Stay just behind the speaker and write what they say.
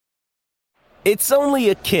It's only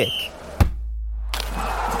a kick,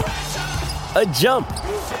 a jump,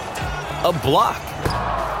 a block.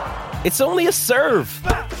 It's only a serve.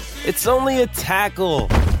 It's only a tackle,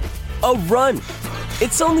 a run.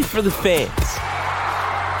 It's only for the fans.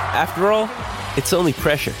 After all, it's only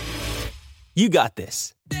pressure. You got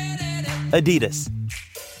this. Adidas.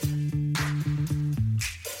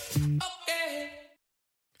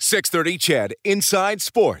 630 CHED Inside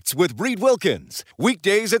Sports with Reed Wilkins.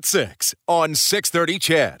 Weekdays at 6 on 630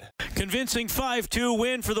 CHED. Convincing 5-2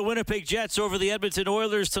 win for the Winnipeg Jets over the Edmonton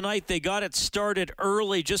Oilers tonight. They got it started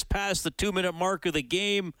early, just past the 2-minute mark of the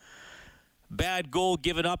game. Bad goal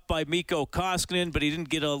given up by Mikko Koskinen, but he didn't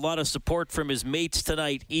get a lot of support from his mates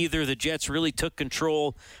tonight either. The Jets really took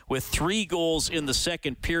control with 3 goals in the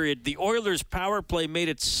second period. The Oilers' power play made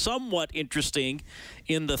it somewhat interesting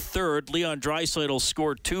in the third. Leon Draisaitl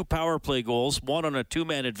scored 2 power play goals, 1 on a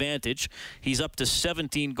 2-man advantage. He's up to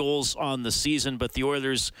 17 goals on the season, but the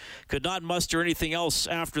Oilers could not muster anything else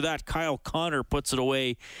after that. Kyle Connor puts it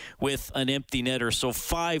away with an empty netter. So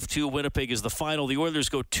 5-2 Winnipeg is the final. The Oilers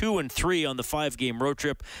go 2-3 on the 5-game road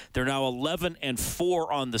trip. They're now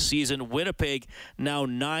 11-4 on the season. Winnipeg now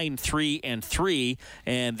 9-3-3,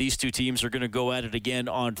 and these two teams are going to go at it again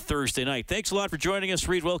on Thursday night. Thanks a lot for joining us.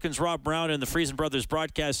 Reed Wilkins, Rob Brown, and the Friesen Brothers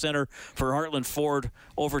Broadcast Center for Heartland Ford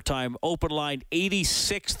Overtime Openline.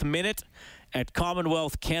 86th minute at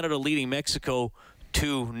Commonwealth, Canada leading Mexico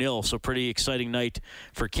 2-0. So pretty exciting night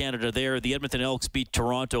for Canada there. The Edmonton Elks beat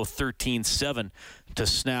Toronto 13-7 to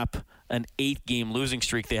snap an 8-game losing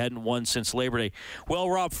streak they hadn't won since Labor Day. Well,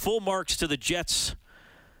 Rob, full marks to the Jets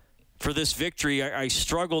for this victory. I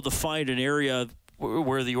struggle to find an area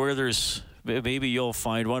where the Oilers, maybe you'll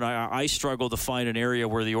find one. I struggle to find an area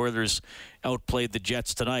where the Oilers outplayed the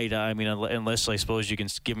Jets tonight. I mean, unless I suppose you can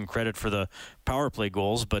give them credit for the power play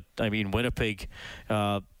goals. But, I mean, Winnipeg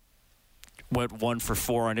went 1 for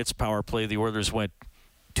 4 on its power play. The Oilers went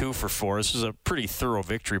 2 for 4. This is a pretty thorough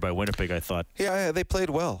victory by Winnipeg, I thought. Yeah, they played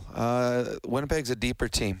well. Winnipeg's a deeper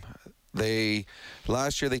team.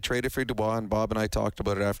 Last year they traded for Dubois, and Bob and I talked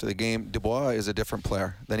about it after the game. Dubois is a different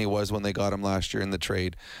player than he was when they got him last year in the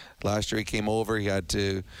trade. Last year he came over, he had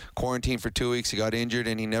to quarantine for 2 weeks, he got injured,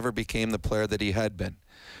 and he never became the player that he had been.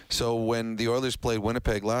 So when the Oilers played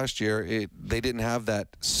Winnipeg last year, they didn't have that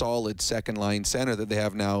solid second-line center that they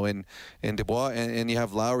have now in Dubois, and you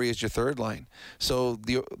have Lowry as your third line. So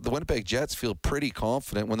the Winnipeg Jets feel pretty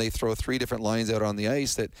confident when they throw 3 different lines out on the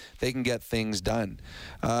ice that they can get things done.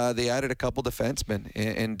 They added a couple defensemen,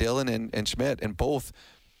 in Dylan and Schmidt, and both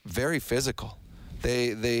very physical.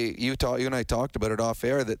 You and I talked about it off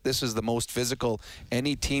air that this is the most physical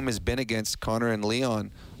any team has been against Connor and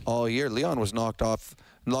Leon all year. Leon was knocked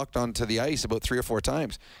onto the ice about 3 or 4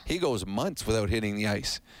 times. He goes months without hitting the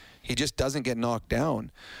ice. He just doesn't get knocked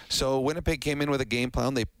down. So Winnipeg came in with a game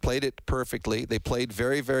plan. They played it perfectly. They played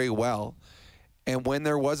very, very well. And when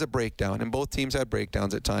there was a breakdown, and both teams had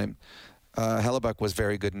breakdowns at times, Hellebuck was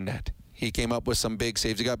very good in net. He came up with some big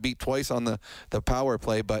saves. He got beat twice on the power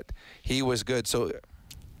play, but he was good. So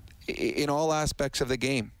in all aspects of the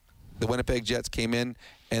game, the Winnipeg Jets came in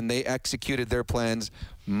and they executed their plans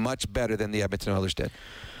much better than the Edmonton Oilers did.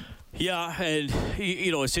 Yeah, and,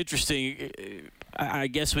 it's interesting. I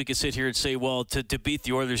guess we could sit here and say, well, to beat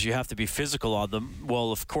the Oilers, you have to be physical on them.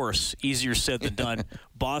 Well, of course, easier said than done.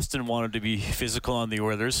 Boston wanted to be physical on the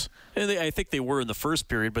Oilers. And I think they were in the first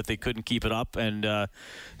period, but they couldn't keep it up. And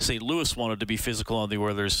St. Louis wanted to be physical on the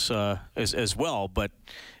Oilers as well. But,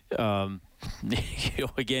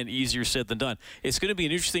 again, easier said than done. It's going to be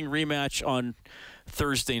an interesting rematch on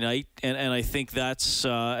Thursday night, and I think that's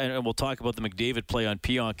and we'll talk about the McDavid play on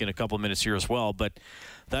Pionk in a couple of minutes here as well, but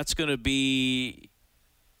that's going to be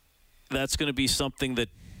something that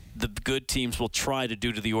the good teams will try to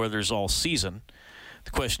do to the Oilers all season.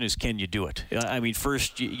 The question is, can you do it? I mean,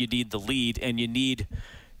 first you need the lead, and you need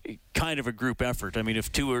kind of a group effort. I mean,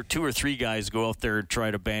 if two or three guys go out there and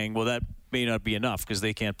try to bang, well, that may not be enough because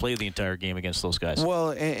they can't play the entire game against those guys.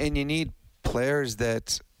 Well, and you need players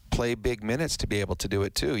that play big minutes to be able to do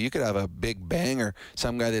it too. You could have a big banger,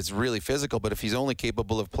 some guy that's really physical, but if he's only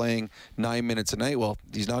capable of playing 9 minutes a night, well,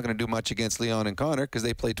 he's not going to do much against Leon and Connor because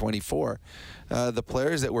they play 24. The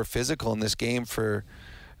players that were physical in this game for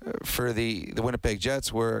the Winnipeg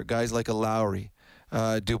Jets were guys like a Lowry,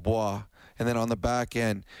 Dubois, and then on the back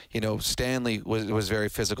end, Stanley was very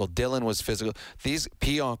physical. Dylan was physical.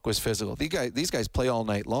 Pionk was physical. These guys play all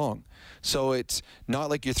night long. So it's not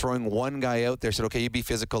like you're throwing one guy out there, said, okay, you be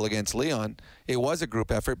physical against Leon. It was a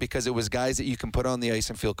group effort because it was guys that you can put on the ice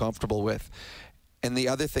and feel comfortable with. And the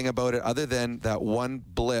other thing about it, other than that one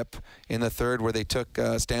blip in the third where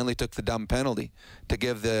Stanley took the dumb penalty to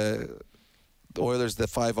give the Oilers the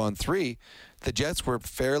 5-on-3, the Jets were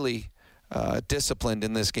fairly disciplined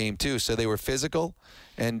in this game too. So they were physical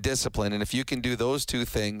and disciplined. And if you can do those two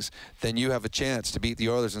things, then you have a chance to beat the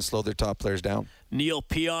Oilers and slow their top players down. Neil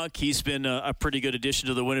Pionk, he's been a pretty good addition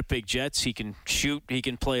to the Winnipeg Jets. He can shoot. He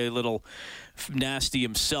can play a little nasty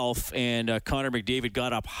himself. And Connor McDavid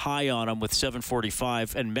got up high on him with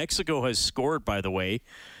 7:45. And Mexico has scored, by the way,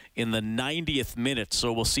 in the 90th minute.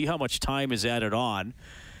 So we'll see how much time is added on.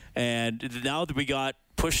 And now that we got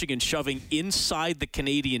pushing and shoving inside the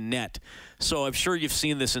Canadian net. So I'm sure you've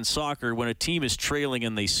seen this in soccer. When a team is trailing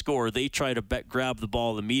and they score, they try to grab the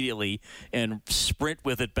ball immediately and sprint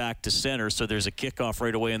with it back to center. So there's a kickoff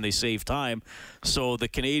right away and they save time. So the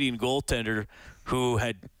Canadian goaltender, who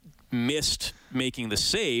had missed making the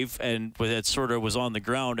save and that sort of was on the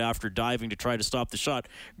ground after diving to try to stop the shot,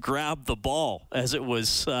 grabbed the ball as it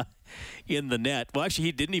was in the net. Well, actually,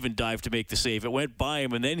 he didn't even dive to make the save. It went by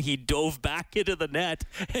him, and then he dove back into the net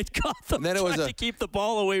and got them to keep the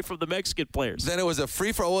ball away from the Mexican players. Then it was a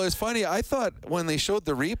free-for-all. Well, it was funny. I thought when they showed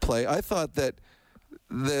the replay, I thought that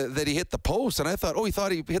he hit the post, and I thought, he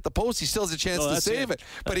thought he hit the post. He still has a chance to save it.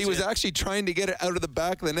 But he was actually trying to get it out of the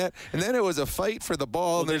back of the net, and then it was a fight for the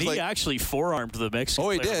ball. Well, and he actually forearmed the Mexican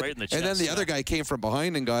player right in the chest. And then the other guy came from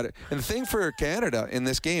behind and got it. And the thing for Canada in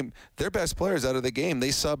this game, their best players out of the game, they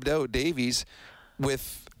subbed out Davies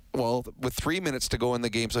with 3 minutes to go in the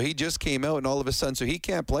game. So he just came out, and all of a sudden, so he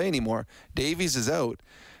can't play anymore. Davies is out.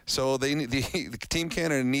 So the Team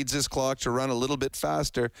Canada needs this clock to run a little bit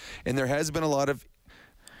faster, and there has been a lot of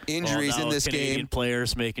injuries in this Canadian game.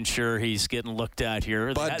 Players making sure he's getting looked at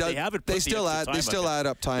here. But they still add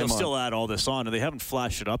up time. They'll still add all this on, and they haven't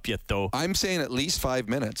flashed it up yet, though. I'm saying at least 5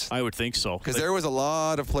 minutes. I would think so, because there was a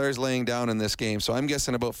lot of players laying down in this game. So I'm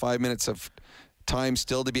guessing about 5 minutes of time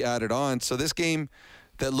still to be added on. So this game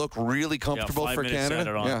that looked really comfortable for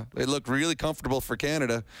Canada. It looked really comfortable for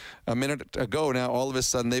Canada a minute ago. Now all of a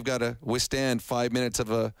sudden they've got to withstand 5 minutes of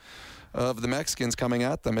the Mexicans coming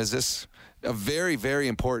at them. Is this a very, very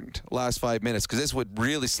important last 5 minutes? Because this would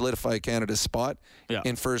really solidify Canada's spot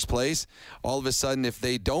in first place. All of a sudden, if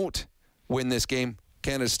they don't win this game,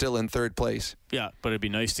 Canada's still in third place. Yeah, but it'd be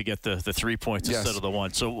nice to get the 3 points instead of the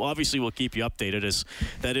one. So obviously we'll keep you updated as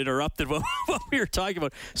that interrupted what we were talking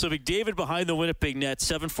about. So McDavid behind the Winnipeg net,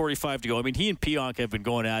 7:45 to go. I mean, he and Pionk have been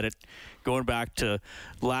going at it going back to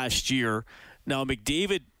last year. Now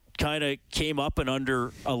McDavid kind of came up and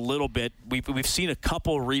under a little bit. We've seen a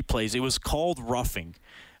couple replays. It was called roughing.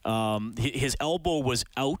 His elbow was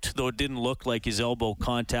out, though it didn't look like his elbow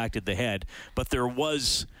contacted the head, but there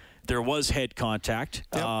was head contact.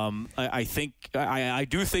 Yep. I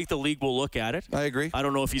do think the league will look at it. I agree. I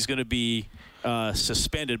don't know if he's going to be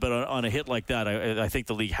suspended, but on a hit like that, I think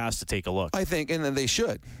the league has to take a look. I think, and they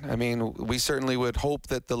should. I mean, we certainly would hope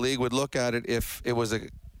that the league would look at it if it was a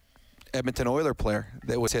Edmonton Oiler player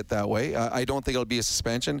that was hit that way. I don't think it'll be a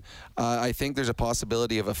suspension. I think there's a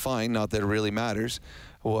possibility of a fine, not that it really matters,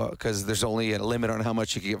 because there's only a limit on how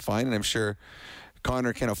much you can get fined, and I'm sure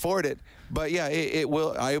Connor can afford it. But yeah, it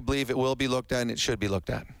will. I believe it will be looked at, and it should be looked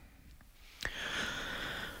at.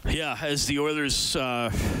 Yeah, as the Oilers,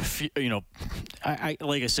 like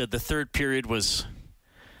I said, the third period was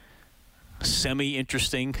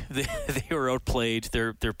semi-interesting. They were outplayed.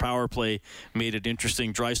 Their power play made it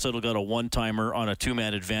interesting. Draisaitl got a one-timer on a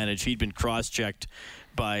two-man advantage. He'd been cross-checked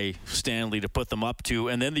by Stanley to put them up to.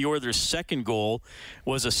 And then the Oilers' second goal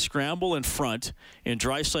was a scramble in front, and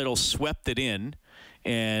Draisaitl swept it in.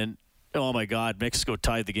 And, oh, my God, Mexico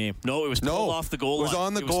tied the game. No, it was pulled off the goal line. It was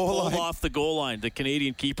on the goal line. It was pulled off the goal line. The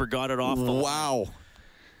Canadian keeper got it off the line. Wow.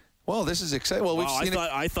 Well, this is exciting. Well, we've seen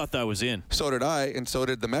I thought that was in. So did I, and so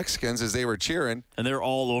did the Mexicans as they were cheering. And they're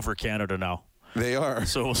all over Canada now. They are.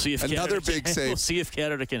 So we'll see if another big save. We'll see if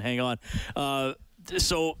Canada can hang on. And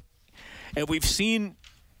we've seen.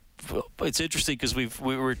 It's interesting because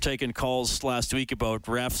we were taking calls last week about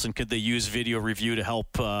refs and could they use video review to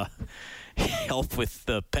help with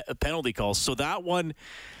the penalty calls. So that one.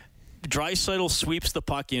 Draisaitl sweeps the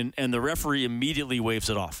puck in, and the referee immediately waves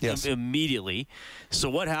it off. Yes. Immediately. So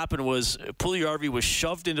what happened was Puljujarvi was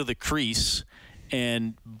shoved into the crease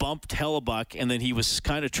and bumped Hellebuck, and then he was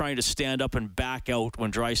kind of trying to stand up and back out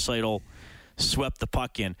when Draisaitl swept the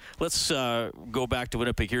puck in. Let's go back to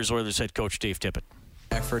Winnipeg. Here's Oilers head coach Dave Tippett.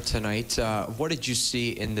 Effort tonight. What did you see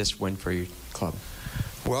in this win for your club?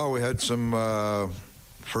 Well, we had some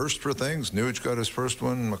first for things. Nuge got his first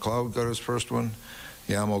one. McLeod got his first one.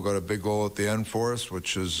 Yamo got a big goal at the end for us,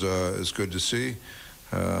 which is good to see.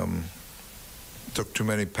 Took too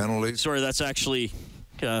many penalties. Sorry, that's actually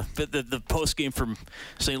But the post game from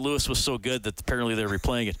St. Louis was so good that apparently they're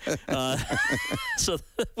replaying it. So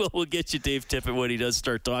we'll get you Dave Tippett when he does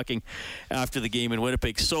start talking after the game in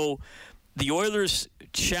Winnipeg. So the Oilers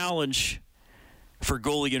challenge for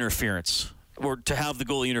goalie interference, or to have the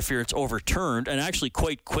goalie interference overturned, and actually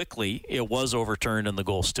quite quickly it was overturned and the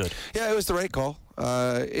goal stood. Yeah, it was the right call.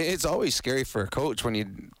 It's always scary for a coach when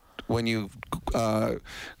you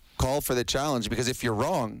call for the challenge, because if you're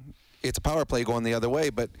wrong, it's a power play going the other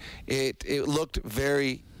way. But it looked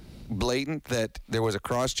very blatant that there was a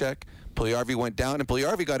cross check. Puljujarvi went down, and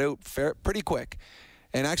Puljujarvi got out pretty quick.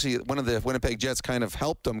 And actually, one of the Winnipeg Jets kind of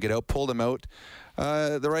helped him get out, pulled him out.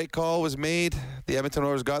 The right call was made. The Edmonton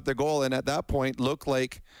Oilers got their goal, and at that point looked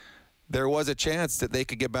like there was a chance that they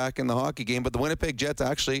could get back in the hockey game. But the Winnipeg Jets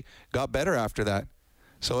actually got better after that.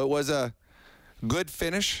 So it was a good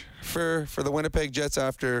finish for the Winnipeg Jets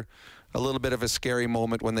after a little bit of a scary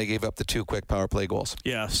moment when they gave up the 2 quick power play goals.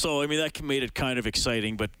 Yeah, so I mean that made it kind of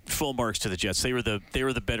exciting, but full marks to the Jets. They were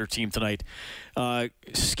the better team tonight.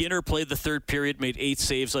 Skinner played the third period, made 8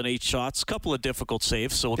 saves on 8 shots, a couple of difficult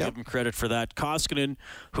saves, so we'll give him credit for that. Koskinen,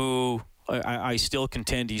 who I still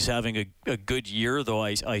contend he's having a good year, though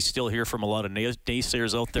I still hear from a lot of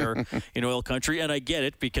naysayers out there in oil country, and I get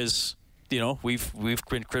it because we've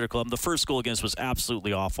been critical of him. The first goal against was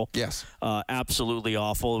absolutely awful. Yes. Absolutely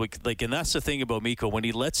awful. And that's the thing about Mikko. When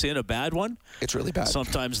he lets in a bad one, it's really bad.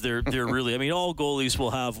 Sometimes they're really, I mean, all goalies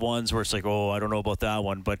will have ones where it's like, oh, I don't know about that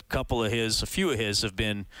one. But a few of his have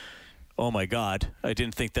been, oh my God, I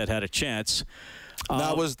didn't think that had a chance.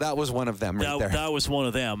 That was one of them right there. That was one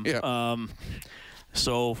of them. Yeah.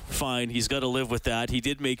 So fine, he's got to live with that. He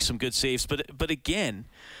did make some good saves, but again,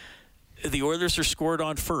 the Oilers are scored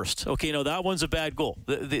on first. Okay, now that one's a bad goal.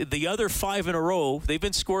 The other 5 in a row, they've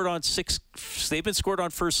been scored on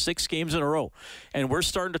first 6 games in a row, and we're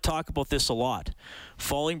starting to talk about this a lot.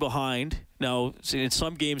 Falling behind. Now, in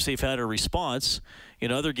some games they've had a response.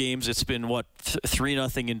 In other games, it's been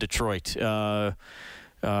 3-0 in Detroit, 4-0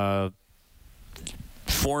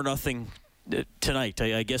 tonight.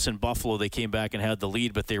 I guess in Buffalo they came back and had the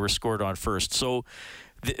lead, but they were scored on first. So.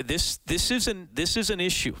 This is an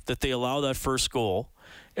issue that they allow that first goal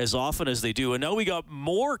as often as they do, and now we got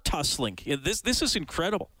more tussling. This is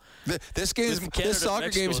incredible. This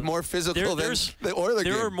soccer game is more physical than the Oilers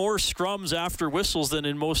game. There are more scrums after whistles than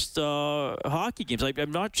in most hockey games.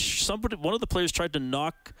 I'm not. One of the players tried to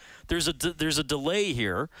knock. There's a delay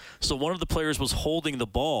here, so one of the players was holding the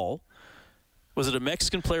ball. Was it a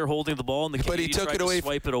Mexican player holding the ball, and the Canadian tried to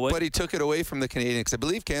swipe it away? But he took it away from the Canadians. I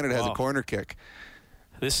believe Canada has a corner kick.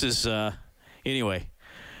 This is, anyway.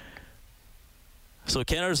 So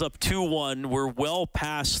Canada's up 2-1. We're well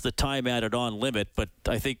past the time added on limit, but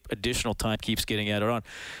I think additional time keeps getting added on.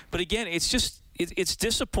 But again, it's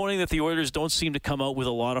disappointing that the Oilers don't seem to come out with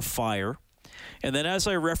a lot of fire. And then as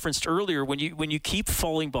I referenced earlier, when you keep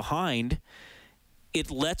falling behind,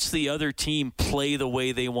 it lets the other team play the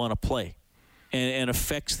way they want to play. And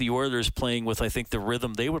affects the Oilers playing with, I think, the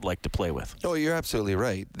rhythm they would like to play with. Oh, you're absolutely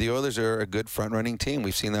right. The Oilers are a good front-running team.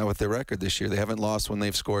 We've seen that with their record this year. They haven't lost when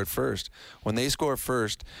they've scored first. When they score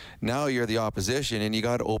first, now you're the opposition, and you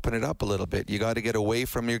got to open it up a little bit. You got to get away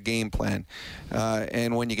from your game plan.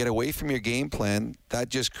 And when you get away from your game plan, that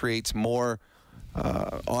just creates more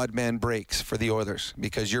odd man breaks for the Oilers,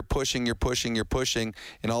 because you're pushing,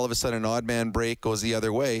 and all of a sudden an odd man break goes the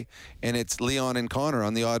other way, and it's Leon and Connor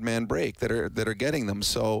on the odd man break that are getting them.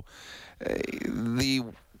 So the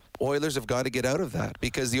Oilers have got to get out of that,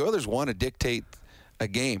 because the Oilers want to dictate a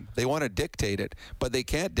game. They want to dictate it, but they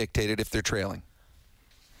can't dictate it if they're trailing.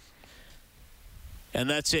 And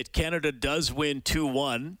that's it. Canada does win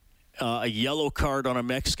 2-1. A yellow card on a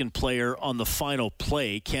Mexican player on the final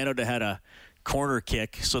play. Canada had a corner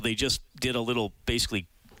kick, so they just did a little, basically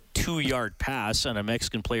 2-yard pass, and a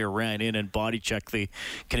Mexican player ran in and body checked the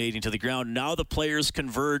Canadian to the ground. Now the players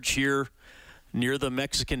converge here near the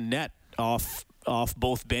Mexican net off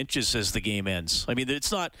both benches as the game ends. I mean,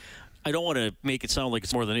 it's not, I don't want to make it sound like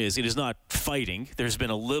it's more than it is. It is not fighting. There's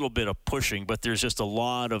been a little bit of pushing, but there's just a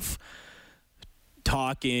lot of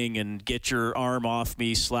talking and get your arm off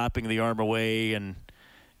me, slapping the arm away, and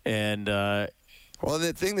well,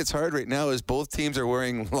 the thing that's hard right now is both teams are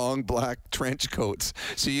wearing long black trench coats,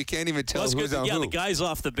 so you can't even tell who's on who. Yeah, the guys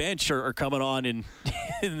off the bench are coming on in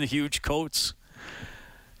the huge coats.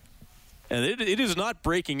 And it is not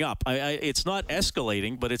breaking up. It's not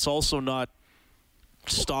escalating, but it's also not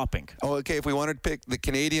stopping. Oh, okay. If we wanted to pick, the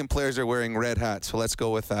Canadian players are wearing red hats, so let's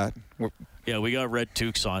go with that. Yeah, we got red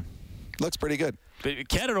toques on. Looks pretty good. But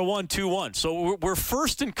Canada won 2-1. So we're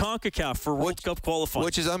first in CONCACAF for World Cup qualifying.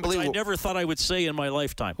 Which is unbelievable. Which I never thought I would say in my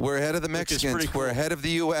lifetime. We're ahead of the Mexicans. Cool. We're ahead of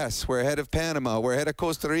the U.S. We're ahead of Panama. We're ahead of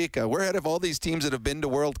Costa Rica. We're ahead of all these teams that have been to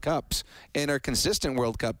World Cups and are consistent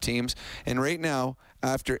World Cup teams. And right now,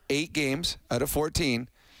 after 8 games out of 14,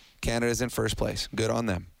 Canada's in first place. Good on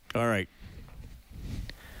them. All right.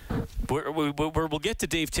 We'll get to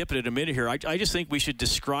Dave Tippett in a minute here. I just think we should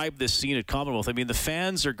describe this scene at Commonwealth. I mean, the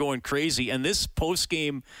fans are going crazy, and this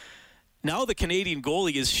post-game, now the Canadian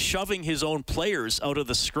goalie is shoving his own players out of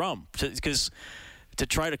the scrum to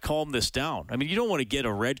try to calm this down. I mean, you don't want to get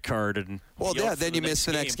a red card and then you miss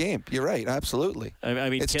the next game. You're right, absolutely. I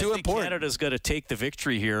mean, it's too important. Canada's got to take the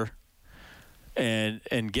victory here and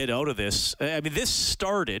get out of this. I mean, this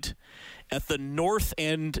started at the north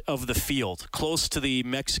end of the field, close to the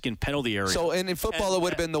Mexican penalty area. So, and in football, it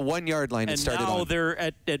would have been the 1 yard line it started on. And now they're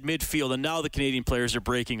at midfield, and now the Canadian players are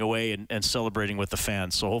breaking away and celebrating with the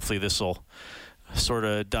fans. So hopefully this will sort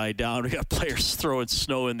of die down. We got players throwing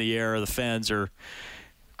snow in the air. The fans are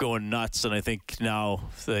going nuts, and I think now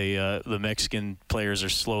the Mexican players are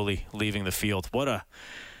slowly leaving the field.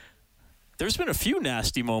 There's been a few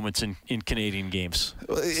nasty moments in Canadian games.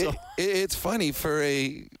 It's funny for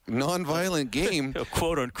a non-violent game.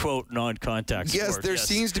 Quote-unquote non-contact sport. Yes, there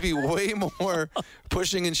seems to be way more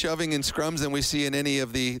pushing and shoving in scrums than we see in any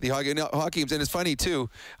of the hockey games. And it's funny, too,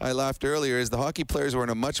 I laughed earlier, is the hockey players were in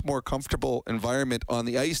a much more comfortable environment on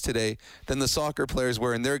the ice today than the soccer players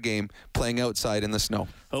were in their game playing outside in the snow.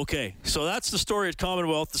 Okay, so that's the story at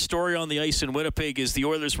Commonwealth. The story on the ice in Winnipeg is the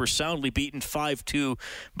Oilers were soundly beaten 5-2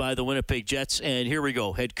 by the Winnipeg Jets. And here we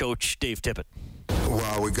go, head coach Dave Tippett.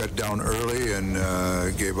 Wow, we got down early and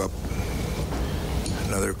gave up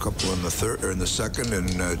another couple in the second,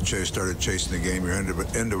 and started chasing the game. You're end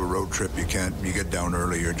of a road trip. You get down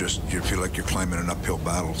early. You feel like you're climbing an uphill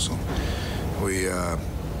battle. So we,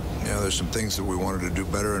 there's some things that we wanted to do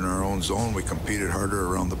better in our own zone. We competed harder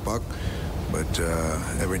around the puck, but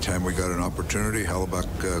every time we got an opportunity,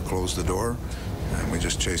 Hellebuck closed the door, and we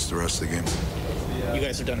just chased the rest of the game. You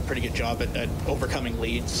guys have done a pretty good job at overcoming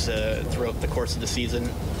leads throughout the course of the season.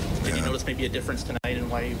 Did you notice maybe a difference tonight in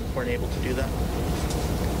why you weren't able to do that?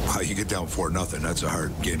 You get down 4-0. That's a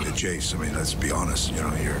hard game to chase. I mean, let's be honest.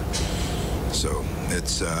 So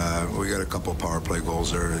it's we got a couple power play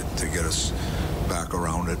goals there to get us back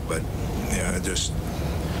around it, but just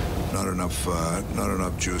not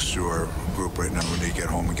enough juice through our group right now. We need to get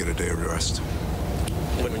home and get a day of rest.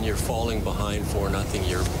 When you're falling behind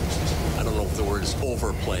 4-0, I don't know if the word is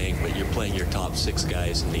overplaying, but you're playing your top 6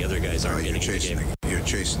 guys and the other guys aren't getting in the game. You're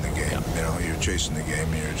chasing the game. Yeah. You're chasing the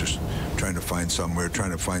game. You're just trying to find something. We're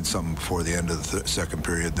trying to find something before the end of the second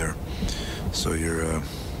period there. So it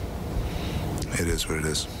is what it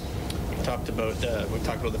is. We talked about the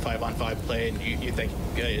 5-on-5 play, and you think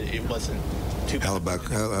it wasn't too bad.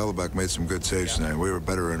 Hellebuck made some good saves tonight. We were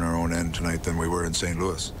better in our own end tonight than we were in St.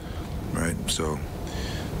 Louis, right? So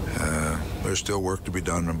there's still work to be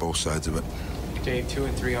done on both sides of it. Dave, 2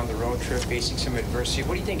 and 3 on the road trip, facing some adversity.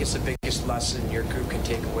 What do you think is the biggest lesson your group can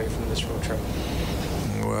take away from this road trip?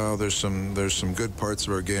 Well, there's some good parts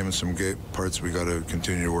of our game and some parts we got to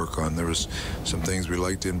continue to work on. There was some things we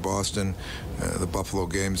liked in Boston. The Buffalo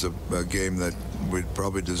game's a game that we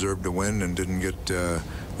probably deserved to win and didn't get.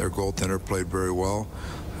 Their goaltender played very well.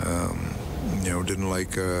 Didn't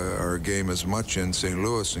like our game as much in St.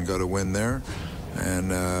 Louis and got a win there.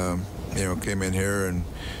 And came in here and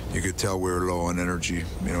you could tell we were low on energy,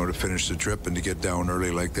 to finish the trip and to get down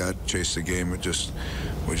early like that, chase the game. We just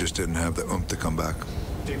didn't have the oomph to come back.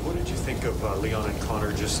 Dave, what did you think of Leon and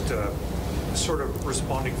Connor just sort of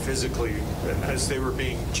responding physically as they were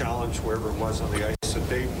being challenged wherever it was on the ice? So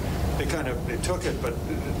they took it, but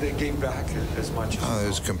they gave back as much as It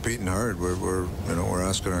was competing hard. We're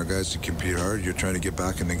asking our guys to compete hard. You're trying to get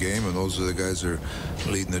back in the game, and those are the guys that are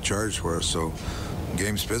leading the charge for us. So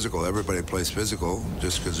game's physical. Everybody plays physical.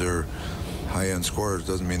 Just because they're high-end scorers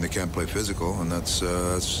doesn't mean they can't play physical, and that's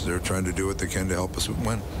they're trying to do what they can to help us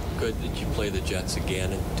win. Good that you play the Jets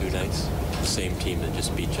again in 2 nights, the same team that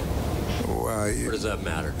just beat you. Or does that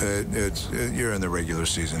matter? You're in the regular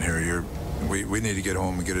season here. We need to get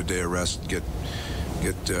home and get a day of rest, get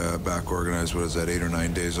back organized. What is that, 8 or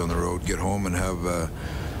 9 days on the road? Get home and have a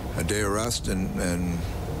day of rest and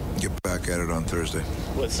get back at it on Thursday.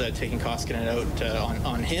 Was taking Koskinen out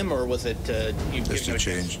on him, or was it you just a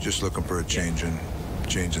change? Just looking for a change in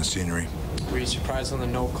scenery. Were you surprised on the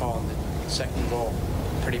no call on the second goal?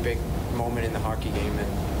 Pretty big moment in the hockey game,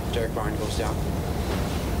 and Derek Barn goes down.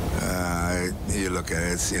 You look at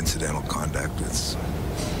it; it's incidental conduct.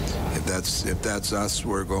 If that's us,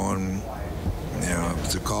 we're going. if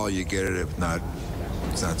it's a call, you get it. If not,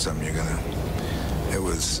 it's not something you're gonna.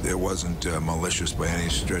 It wasn't malicious by any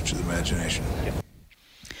stretch of the imagination.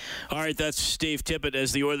 All right, that's Dave Tippett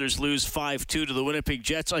as the Oilers lose 5-2 to the Winnipeg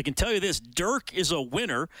Jets. I can tell you this, Dirk is a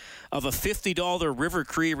winner of a $50 River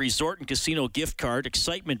Cree Resort and Casino gift card.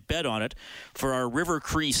 Excitement bet on it for our River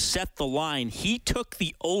Cree Set the Line. He took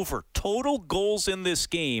the over total goals in this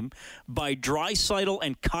game by Draisaitl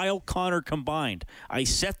and Kyle Connor combined. I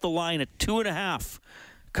set the line at 2.5.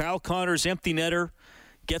 Kyle Connor's empty netter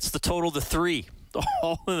gets the total to 3.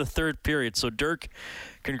 All in the third period. So, Dirk,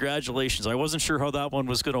 congratulations. I wasn't sure how that one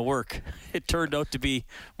was going to work. It turned out to be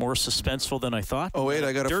more suspenseful than I thought. Oh, wait,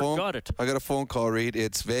 I got Dirk a phone. got it. I got a phone call, Reed.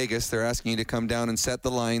 It's Vegas. They're asking you to come down and set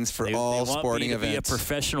the lines for all sporting events. They want me to be a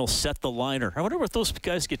professional set the liner. I wonder what those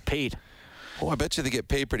guys get paid. Oh, I bet you they get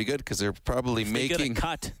paid pretty good because they're probably making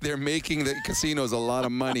they're making the casinos a lot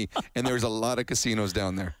of money, and there's a lot of casinos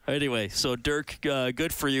down there. Anyway, so Dirk,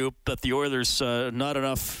 good for you, but the Oilers not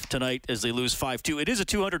enough tonight as they lose 5-2. It is a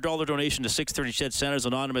 $200 donation to 630 Ched Centers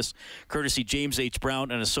Anonymous, courtesy James H.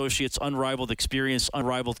 Brown and Associates. Unrivaled experience,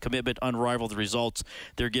 unrivaled commitment, unrivaled results.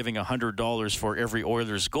 They're giving $100 for every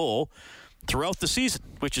Oilers goal throughout the season,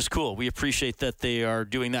 which is cool. We appreciate that they are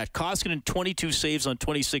doing that. Koskinen, 22 saves on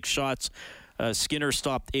 26 shots. Skinner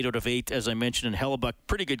stopped 8 out of 8, as I mentioned, and Hellebuck,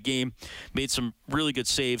 pretty good game, made some really good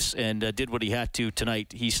saves and did what he had to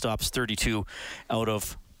tonight. He stops 32 out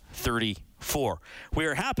of 34. We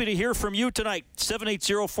are happy to hear from you tonight.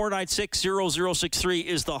 780-496-0063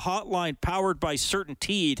 is the hotline, powered by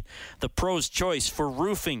CertainTeed, the pro's choice for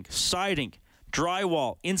roofing, siding,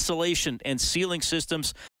 drywall, insulation, and ceiling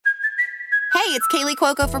systems. Hey, it's Kaylee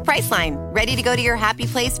Cuoco for Priceline. Ready to go to your happy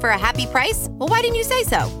place for a happy price? Well, why didn't you say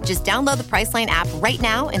so? Just download the Priceline app right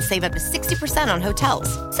now and save up to 60% on hotels.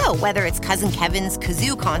 So whether it's Cousin Kevin's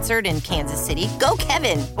Kazoo Concert in Kansas City, go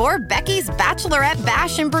Kevin, or Becky's Bachelorette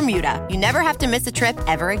Bash in Bermuda, you never have to miss a trip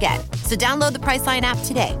ever again. So download the Priceline app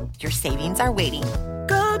today. Your savings are waiting.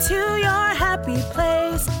 Go to your happy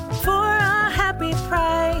place for a happy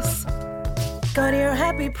price. Go to your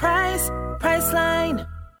happy price, Priceline.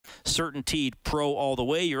 CertainTeed Pro all the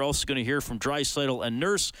way. You're also going to hear from Draisaitl and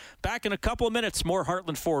Nurse. Back in a couple of minutes. More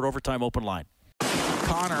Heartland Ford Overtime Open Line.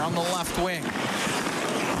 Connor on the left wing.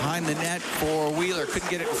 Behind the net for Wheeler.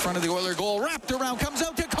 Couldn't get it in front of the Oiler goal. Wrapped around. Comes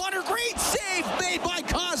out to Connor. Great save made by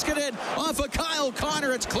Koskinen off of Kyle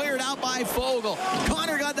Connor. It's cleared out by Fogle.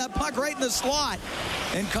 Connor got that puck right in the slot.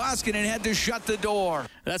 And Koskinen had to shut the door.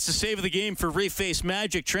 That's the save of the game for Reface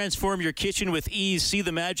Magic. Transform your kitchen with ease. See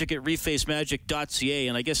the magic at refacemagic.ca.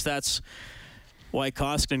 And I guess that's why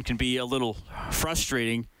Koskinen can be a little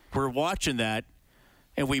frustrating. We're watching that,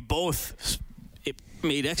 and we both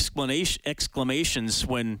made exclamations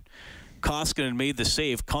when Koskinen made the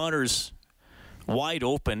save. Connor's wide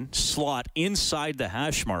open slot inside the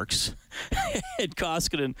hash marks, and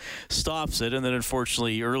Koskinen stops it. And then,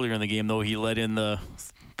 unfortunately, earlier in the game, though, he let in the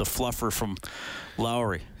fluffer from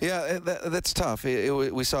Lowry. Yeah, that's tough.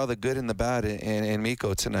 We saw the good and the bad in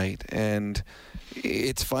Mikko tonight, and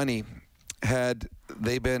it's funny. Had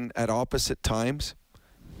they been at opposite times,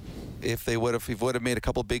 if he would have made a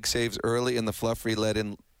couple big saves early and the fluffer he let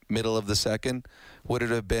in middle of the second, would it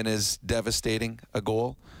have been as devastating a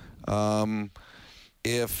goal?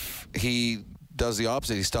 If he does the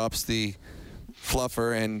opposite, he stops the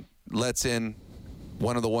fluffer and lets in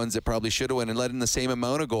one of the ones that probably should have went and let in the same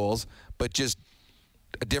amount of goals, but just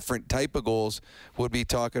a different type of goals, would be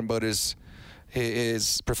talking about his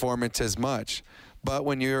performance as much. But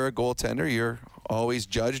when you're a goaltender, you're always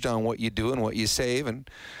judged on what you do and what you save and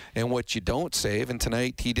what you don't save. And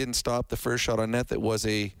tonight he didn't stop the first shot on net that was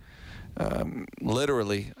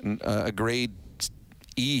literally a grade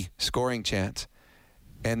E scoring chance.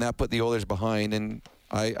 And that put the Oilers behind. And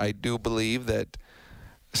I do believe that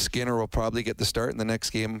Skinner will probably get the start in the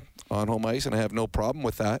next game on home ice, and I have no problem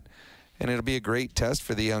with that. And it'll be a great test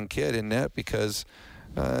for the young kid in net because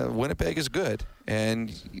Winnipeg is good.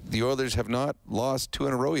 And the Oilers have not lost 2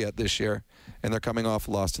 in a row yet this year, and they're coming off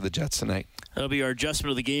a loss to the Jets tonight. That'll be our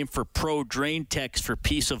adjustment of the game for Pro Drain Text for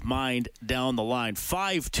peace of mind down the line.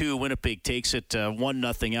 5-2, Winnipeg takes it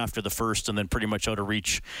 1-0 after the first, and then pretty much out of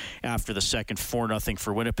reach after the second. 4-0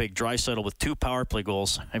 for Winnipeg. Draisaitl with 2 power play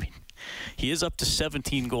goals. I mean, he is up to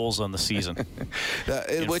 17 goals on the season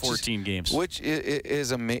in 14 games. Which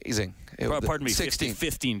is amazing. Pardon me,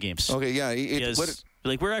 15 games. Okay, yeah.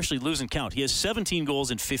 We're actually losing count. He has 17 goals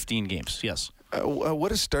in 15 games, yes.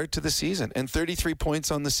 What a start to the season. And 33 points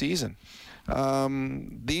on the season.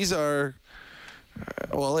 These are,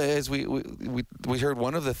 as we heard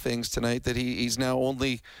one of the things tonight, that he's now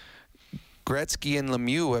only Gretzky and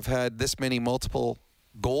Lemieux have had this many multiple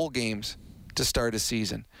goal games to start a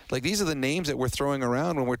season. Like, these are the names that we're throwing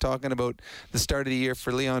around when we're talking about the start of the year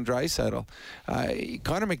for Leon Draisaitl.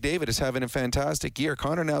 Connor McDavid is having a fantastic year.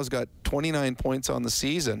 Connor now's got 29 points on the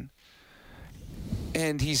season,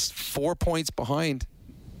 and he's 4 points behind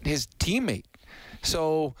his teammate.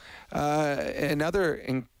 So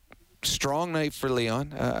another strong night for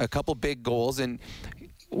Leon, a couple big goals, and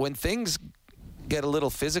when things get a little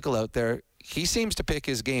physical out there, he seems to pick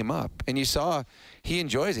his game up. And you saw he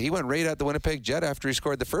enjoys it. He went right at the Winnipeg Jet after he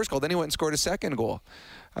scored the first goal. Then he went and scored a second goal.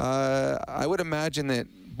 I would imagine that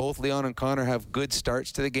both Leon and Connor have good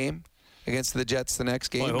starts to the game against the Jets the next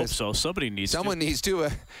game. Well, I hope so. Someone needs to.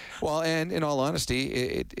 Well, and in all honesty,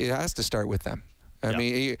 it has to start with them. I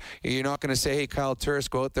mean, you're not going to say, hey, Kyle Turris,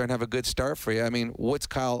 go out there and have a good start for you. I mean, what's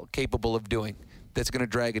Kyle capable of doing that's going to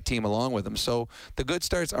drag a team along with him? So the good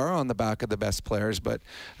starts are on the back of the best players, but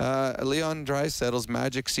Leon Draisaitl's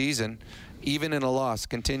magic season, even in a loss,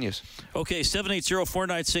 continues. Okay,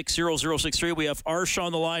 780-496-0063. We have Arsh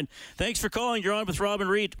on the line. Thanks for calling. You're on with Rob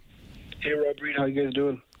and Reed. Hey, Rob Reed. How you guys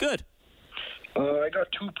doing? Good. I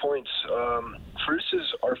got 2 points. First is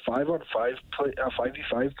our 5-on-5 play,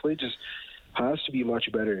 5v5 play just has to be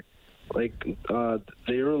much better. Like,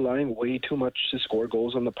 they're relying way too much to score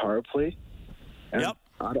goals on the power play. And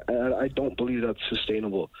I don't believe that's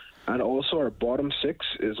sustainable. And also, our bottom six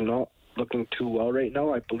is not looking too well right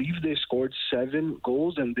now. I believe they scored 7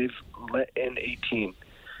 goals and they've let in 18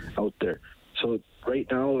 out there. So right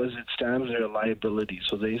now, as it stands, they're a liability.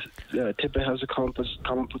 So Tippett has to come up with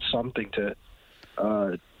something to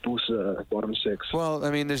boost the bottom six. Well,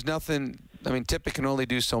 I mean, there's nothing. I mean, Tippett can only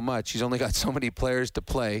do so much. He's only got so many players to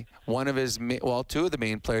play. Two of the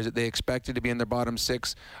main players that they expected to be in their bottom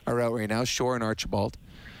six are out right now, Shore and Archibald.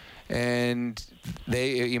 And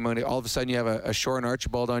all of a sudden you have a Shore and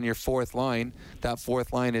Archibald on your fourth line. That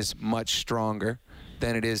fourth line is much stronger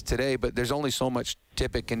than it is today, but there's only so much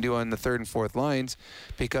Tippett can do on the third and fourth lines,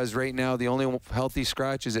 because right now the only healthy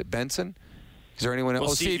scratch is at Benson. Is there anyone else?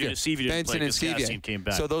 Well, Sevier Benson and Sevier. Came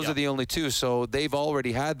back. So those are the only two. So they've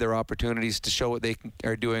already had their opportunities to show what they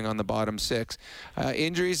are doing on the bottom six.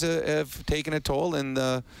 Injuries have taken a toll, and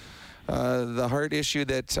the heart issue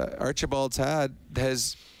that Archibald's had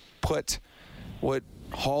has put what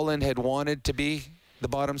Holland had wanted to be the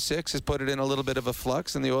bottom six, has put it in a little bit of a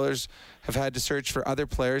flux, and the Oilers have had to search for other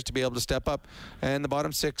players to be able to step up. And the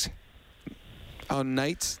bottom six on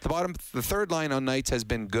nights, the third line on nights has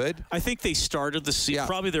been good. I think they started the season.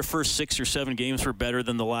 Probably their first 6 or 7 games were better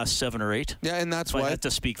than the last 7 or 8. Yeah, and that's why. I have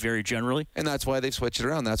to speak very generally. And that's why they've switched it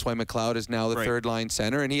around. That's why McLeod is now the third line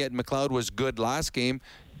center. And McLeod was good last game.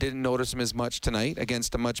 Didn't notice him as much tonight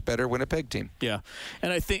against a much better Winnipeg team. Yeah,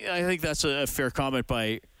 and I think that's a fair comment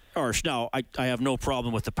by Arsh. Now, I have no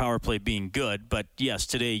problem with the power play being good, but yes,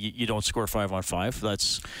 today you don't score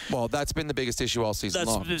 5-on-5. That's been the biggest issue all season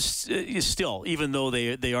long. Still, even though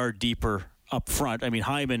they are deeper up front. I mean,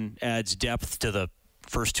 Hyman adds depth to the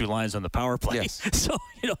first 2 lines on the power play. Yes. So,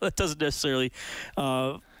 that doesn't necessarily...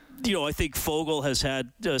 I think Fogle has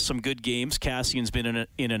had some good games. Cassian's been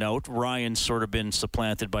in and out. Ryan's sort of been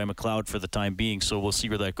supplanted by McLeod for the time being, so we'll see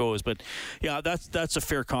where that goes. But, yeah, that's a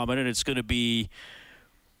fair comment, and it's going to be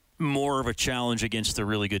more of a challenge against the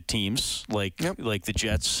really good teams like the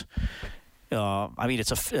Jets.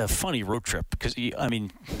 It's a funny road trip because, you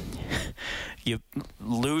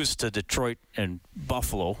lose to Detroit and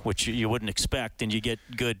Buffalo, which you wouldn't expect, and you get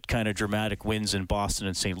good kind of dramatic wins in Boston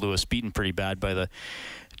and St. Louis, beaten pretty bad by the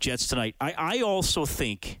Jets tonight. I also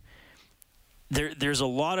think there's a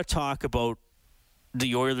lot of talk about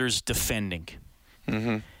the Oilers defending.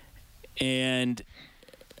 Mm-hmm. And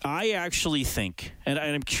I actually think, and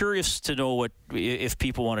I'm curious to know if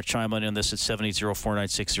people want to chime in on this at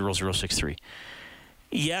 780-496-0063.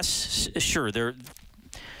 Yes, sure.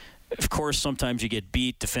 Of course, sometimes you get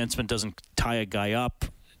beat. Defenseman doesn't tie a guy up.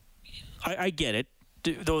 I get it.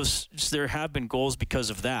 There have been goals because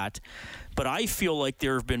of that. But I feel like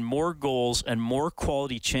there have been more goals and more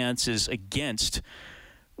quality chances against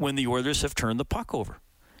when the Oilers have turned the puck over.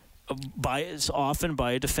 Often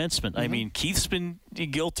by a defenseman. Mm-hmm. I mean, Keith's been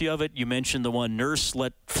guilty of it. You mentioned the one Nurse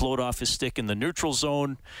let float off his stick in the neutral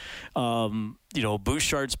zone.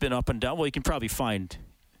 Bouchard's been up and down. Well, you can probably find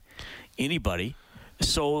anybody.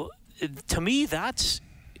 So, to me, that's...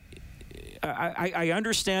 I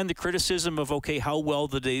understand the criticism of, how well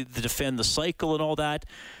do they defend the cycle and all that,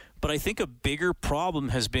 but I think a bigger problem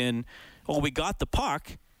has been, we got the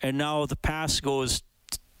puck, and now the pass goes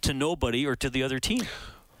to nobody or to the other team.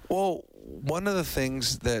 Well, one of the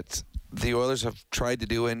things that the Oilers have tried to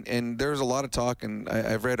do, and there's a lot of talk, and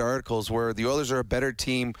I've read articles where the Oilers are a better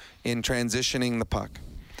team in transitioning the puck.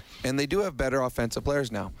 And they do have better offensive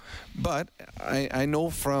players now. But I know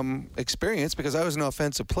from experience, because I was an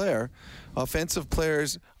offensive player, offensive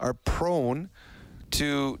players are prone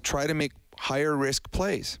to try to make higher risk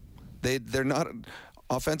plays. They're not.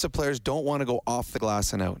 Offensive players don't want to go off the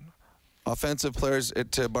glass and out. Offensive players,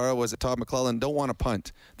 to borrow was it Todd McClellan, don't want to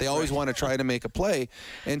punt. They always want to try to make a play,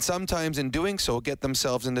 and sometimes in doing so get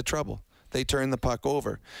themselves into trouble. They turn the puck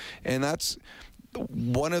over. And that's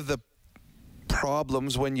one of the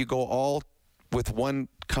problems when you go all with one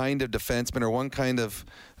kind of defenseman or one kind of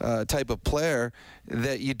type of player,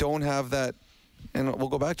 that you don't have that. And we'll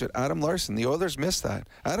go back to it. Adam Larsson, the Oilers missed that.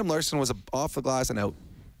 Adam Larsson was off the glass and out.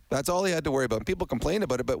 That's all he had to worry about. And people complained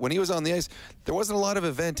about it, but when he was on the ice, there wasn't a lot of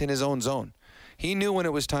event in his own zone. He knew when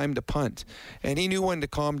it was time to punt, and he knew when to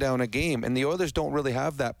calm down a game. And the Oilers don't really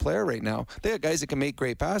have that player right now. They have guys that can make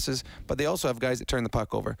great passes, but they also have guys that turn the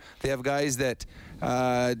puck over. They have guys that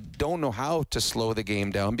don't know how to slow the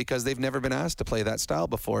game down because they've never been asked to play that style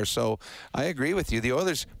before. So I agree with you. The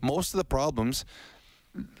Oilers, most of the problems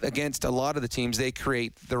against a lot of the teams, they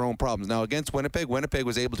create their own problems. Now, against Winnipeg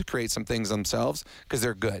was able to create some things themselves because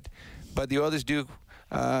they're good. But the Oilers do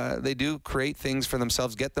create things for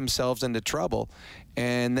themselves, get themselves into trouble,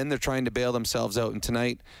 and then they're trying to bail themselves out. And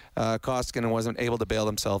tonight, Koskinen wasn't able to bail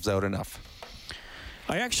themselves out enough.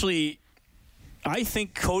 I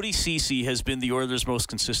think Cody Ceci has been the Oilers' most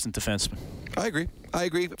consistent defenseman. I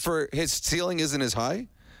agree. For his ceiling isn't as high,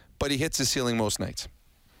 but he hits his ceiling most nights.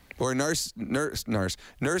 Or Nurse's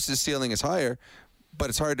ceiling is higher, but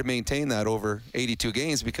it's hard to maintain that over 82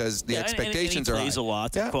 games because the expectations are high. He plays a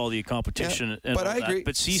lot, the quality of competition. And but I agree.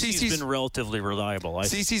 But Ceci's been relatively reliable.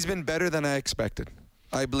 Ceci's been better than I expected.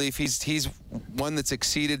 I believe he's one that's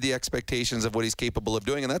exceeded the expectations of what he's capable of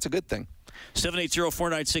doing, and that's a good thing.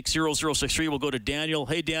 780-496-0063. We'll go to Daniel.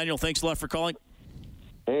 Hey, Daniel, thanks a lot for calling.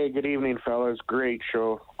 Hey, good evening, fellas. Great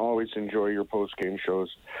show. Always enjoy your post-game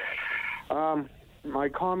shows. My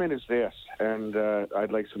comment is this, and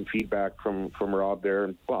I'd like some feedback from Rob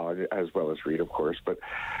there, well, as well as Reed, of course. But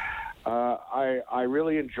I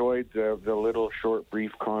really enjoyed the little short,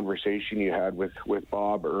 brief conversation you had with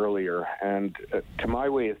Bob earlier. And to my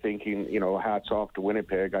way of thinking, hats off to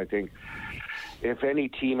Winnipeg. I think if any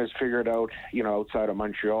team has figured out, outside of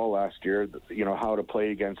Montreal last year, how to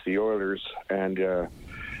play against the Oilers and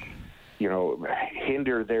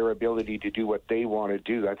hinder their ability to do what they want to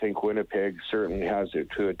do, I think Winnipeg certainly has it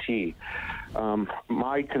to a T.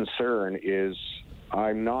 My concern is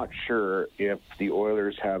I'm not sure if the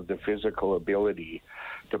Oilers have the physical ability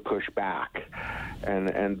to push back.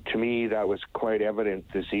 And to me, that was quite evident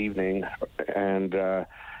this evening. And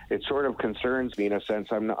it sort of concerns me in a sense.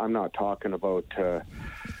 I'm not talking about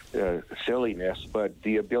silliness, but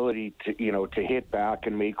the ability to hit back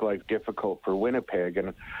and make life difficult for Winnipeg.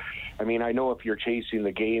 And I mean, I know if you're chasing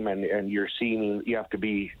the game and you're seeing, you have to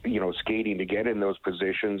be, skating to get in those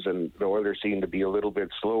positions, and the Oilers seem to be a little bit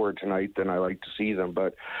slower tonight than I like to see them.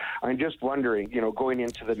 But I'm just wondering, going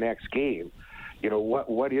into the next game,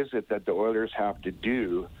 what is it that the Oilers have to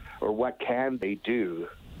do, or what can they do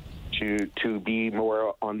to be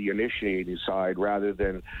more on the initiating side rather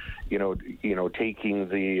than, taking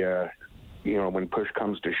the when push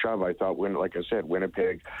comes to shove. I thought, like I said,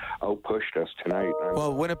 Winnipeg outpushed us tonight.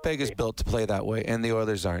 Well, Winnipeg is built to play that way, and the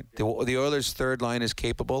Oilers aren't. The Oilers' third line is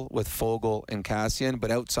capable with Foegele and Kassian, but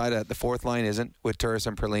outside of that, the fourth line isn't, with Turris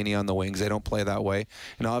and Perlini on the wings. They don't play that way.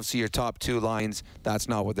 And obviously your top two lines, that's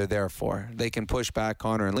not what they're there for. They can push back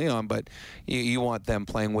Connor and Leon, but you want them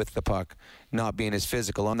playing with the puck, not being as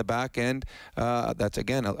physical. On the back end, that's,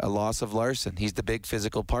 again, a loss of Larsson. He's the big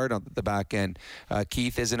physical part on the back end.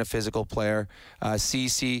 Keith isn't a physical player.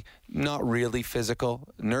 Ceci, not really physical.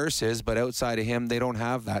 Nurse is, but outside of him, they don't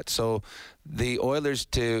have that. So the Oilers,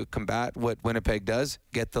 to combat what Winnipeg does,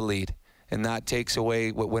 get the lead. And that takes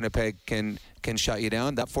away what Winnipeg can shut you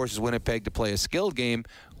down. That forces Winnipeg to play a skilled game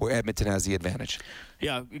where Edmonton has the advantage.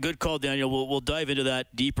 Yeah, good call, Daniel. We'll dive into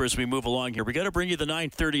that deeper as we move along here. We got to bring you the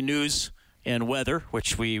 9:30 news and weather,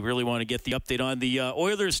 which we really want to get the update on. The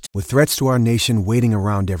Oilers. With threats to our nation waiting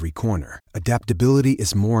around every corner, adaptability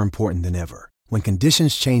is more important than ever. When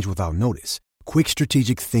conditions change without notice, quick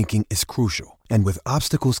strategic thinking is crucial. And with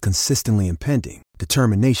obstacles consistently impending,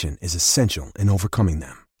 determination is essential in overcoming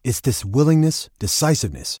them. It's this willingness,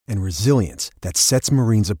 decisiveness, and resilience that sets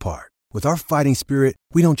Marines apart. With our fighting spirit,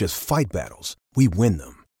 we don't just fight battles, we win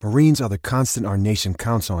them. Marines are the constant our nation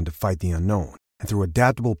counts on to fight the unknown. And through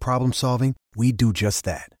adaptable problem solving, we do just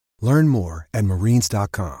that. Learn more at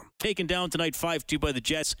Marines.com. Taken down tonight 5-2 by the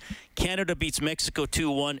Jets. Canada beats Mexico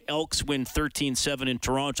 2-1. Elks win 13-7 in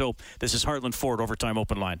Toronto. This is Heartland Ford Overtime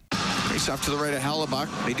Open Line. Face off to the right of Hellebuck.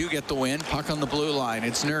 They do get the win. Puck on the blue line.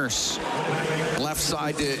 It's Nurse. Left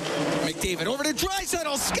side to McDavid. Over to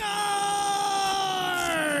Draisaitl. Scores!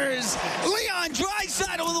 Leon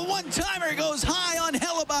Draisaitl with a one-timer goes high on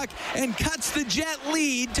Hellebuck and cuts the Jet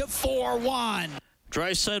lead to 4-1.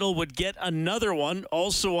 Draisaitl would get another one,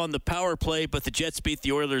 also on the power play, but the Jets beat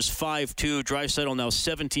the Oilers 5-2. Draisaitl now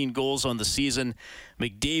 17 goals on the season.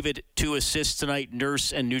 McDavid, 2 assists tonight.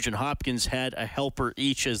 Nurse and Nugent-Hopkins had a helper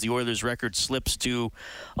each as the Oilers' record slips to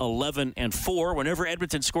 11-4. Whenever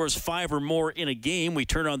Edmonton scores 5 or more in a game, we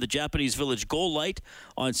turn on the Japanese Village Goal Light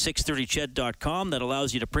on 630ched.com. That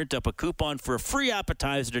allows you to print up a coupon for a free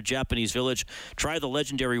appetizer at Japanese Village. Try the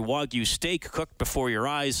legendary Wagyu steak cooked before your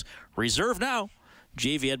eyes. Reserve now.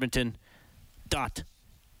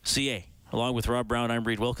 JVEdmonton.ca. Along with Rob Brown, I'm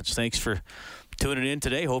Reed Wilkins. Thanks for tuning in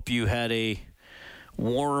today. Hope you had a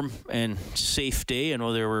warm and safe day. I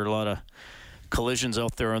know there were a lot of collisions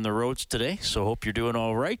out there on the roads today, so hope you're doing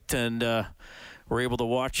all right. And we're able to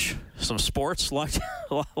watch some sports. A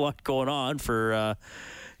lot going on for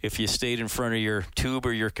if you stayed in front of your tube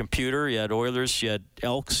or your computer. You had Oilers, you had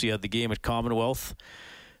Elks, you had the game at Commonwealth.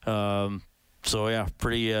 So, yeah,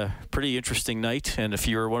 pretty interesting night. And if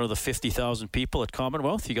you were one of the 50,000 people at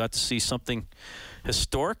Commonwealth, you got to see something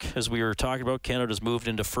historic. As we were talking about, Canada's moved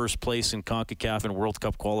into first place in CONCACAF and World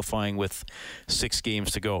Cup qualifying with 6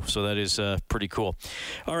 games to go. So that is pretty cool.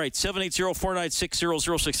 All right,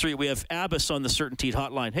 780-496-0063. We have Abbas on the Certainteed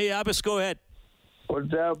hotline. Hey, Abbas, go ahead.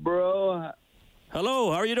 What's up, bro?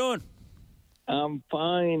 Hello, how are you doing? I'm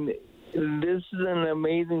fine. This is an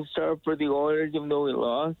amazing start for the Oilers, even though we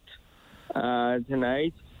lost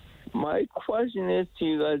tonight. My question is to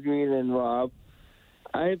you guys, Reed and Rob.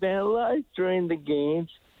 I've analyzed during the games,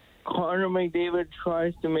 Connor McDavid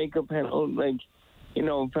tries to make a penalty,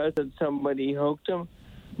 press that somebody hooked him,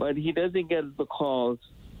 but he doesn't get the calls.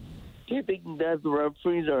 Do you think that the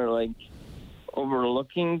referees are,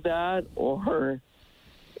 overlooking that, or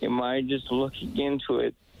am I just looking into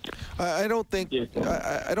it? I don't think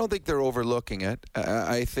they're overlooking it.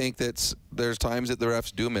 I think that there's times that the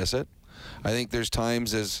refs do miss it. I think there's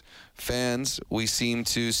times as fans we seem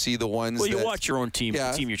to see the ones. Well, you watch your own team,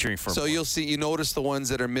 the team you're cheering for. So you notice the ones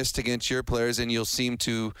that are missed against your players, and you'll seem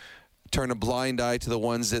to turn a blind eye to the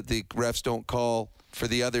ones that the refs don't call for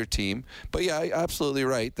the other team. But yeah, absolutely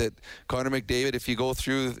right that Connor McDavid, if you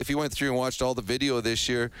went through and watched all the video this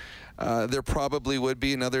year, there probably would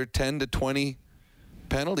be another 10 to 20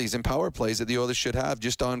 penalties and power plays that the Oilers should have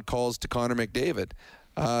just on calls to Connor McDavid.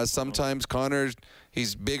 Sometimes Connor,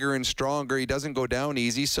 he's bigger and stronger. He doesn't go down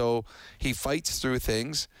easy, so he fights through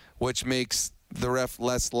things, which makes the ref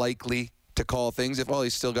less likely to call things. If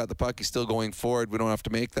he's still got the puck, he's still going forward, we don't have to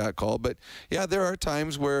make that call. But yeah, there are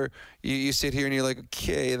times where you sit here and you're like,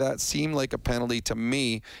 okay, that seemed like a penalty to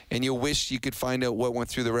me, and you wish you could find out what went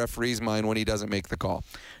through the referee's mind when he doesn't make the call.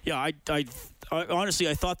 Yeah, I honestly,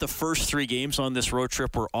 I thought the first 3 games on this road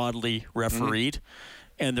trip were oddly refereed. Mm-hmm.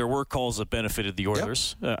 And there were calls that benefited the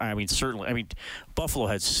Oilers. Yep. Certainly. Buffalo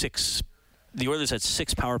had 6. The Oilers had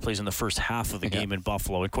 6 power plays in the first half of the game in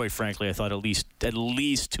Buffalo. And quite frankly, I thought at least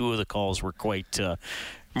 2 of the calls were quite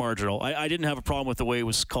marginal. I didn't have a problem with the way it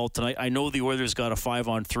was called tonight. I know the Oilers got a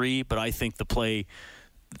 5-on-3, but I think the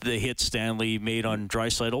hit Stanley made on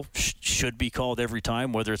Draisaitl should be called every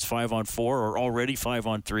time, whether it's 5-on-4 or already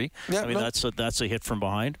 5-on-3. Yeah, that's a hit from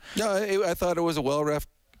behind. No, I thought it was a well-ref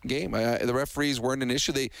game. The referees weren't an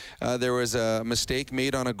issue. There was a mistake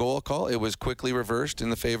made on a goal call. It was quickly reversed in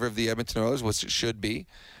the favor of the Edmonton Oilers, which it should be.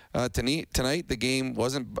 Tonight, the game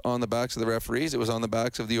wasn't on the backs of the referees. It was on the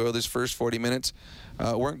backs of the Oilers. First 40 minutes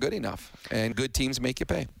weren't good enough, and good teams make you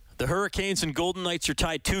pay. The Hurricanes and Golden Knights are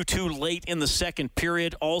tied 2-2 late in the second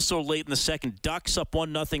period. Also late in the second, Ducks up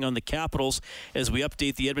 1-0 on the Capitals as we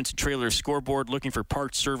update the Edmonton Trailers scoreboard. Looking for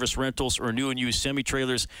parts, service, rentals, or new and used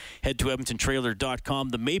semi-trailers, head to EdmontonTrailer.com.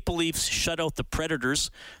 The Maple Leafs shut out the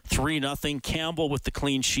Predators 3-0. Campbell with the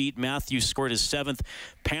clean sheet. Matthews scored his 7th.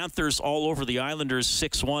 Panthers all over the Islanders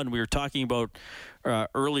 6-1. We were talking about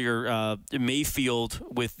earlier Mayfield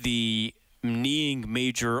with the kneeing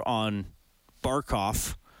major on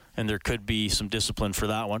Barkov. And there could be some discipline for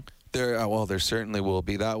that one. There certainly will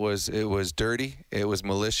be. It was dirty, it was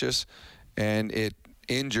malicious, and it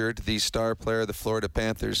injured the star player of the Florida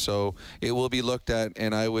Panthers. So it will be looked at,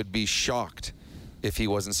 and I would be shocked if he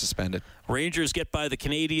wasn't suspended. Rangers get by the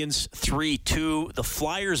Canadians 3-2. The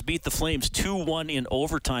Flyers beat the Flames 2-1 in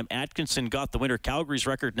overtime. Atkinson got the winner. Calgary's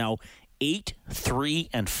record now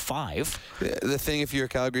 8-3-5. The thing, if you're a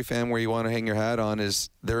Calgary fan, where you want to hang your hat on is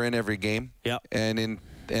they're in every game. Yeah. And in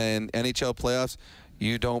NHL playoffs,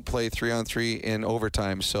 you don't play 3-on-3 in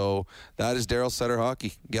overtime. So that is Daryl Sutter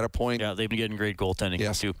hockey. Get a point. Yeah, they've been getting great goaltending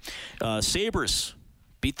too. Sabres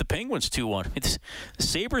beat the Penguins 2-1. The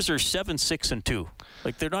Sabres are 7-6-2.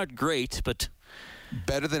 Like, they're not great, but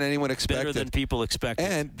better than anyone expected. Better than people expected.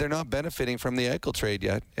 And they're not benefiting from the Eichel trade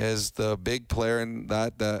yet, as the big player in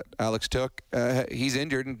that Alex took. He's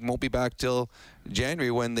injured and won't be back till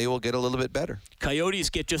January, when they will get a little bit better. Coyotes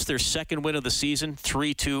get just their second win of the season,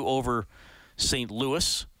 3-2 over St.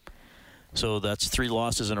 Louis. So that's 3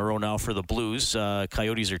 losses in a row now for the Blues.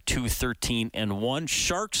 Coyotes are 2-13-1.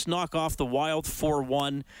 Sharks knock off the Wild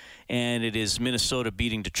 4-1, and it is Minnesota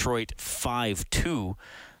beating Detroit 5-2,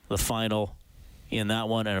 the final in that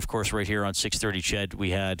one. And of course, right here on 630 Ched,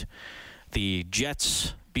 we had the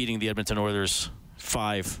Jets beating the Edmonton Oilers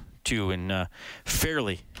 5-2 in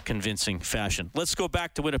fairly convincing fashion. Let's go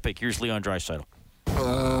back to Winnipeg. Here's Leon Draisaitl.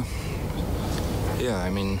 Yeah, I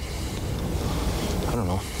mean, I don't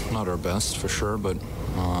know, not our best for sure, but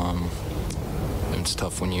it's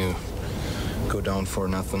tough when you go down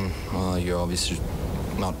 4-0. You're obviously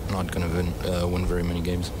not going to win very many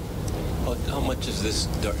games. How much is this,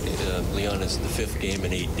 Leon, is the 5th game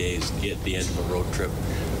in 8 days at the end of a road trip?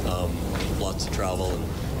 Lots of travel, and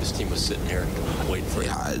this team was sitting here waiting for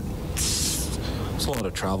you. It's a lot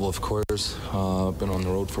of travel, of course. Been on the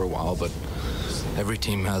road for a while, but every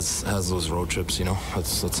team has those road trips, you know.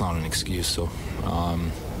 That's not an excuse. So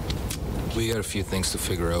we got a few things to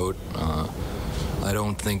figure out. I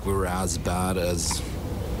don't think we were as bad as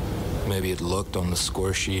maybe it looked on the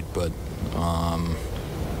score sheet, but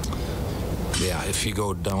yeah, if you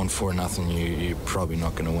go down 4-0, you're probably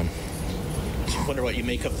not going to win. I wonder what you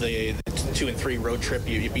make of the 2-3 road trip.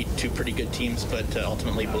 You beat 2 pretty good teams, but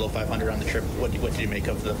ultimately below 500 on the trip. What did you make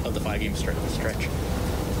of the 5-game stretch?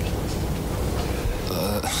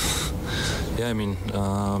 Yeah, I mean,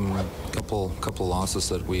 couple losses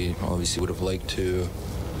that we obviously would have liked to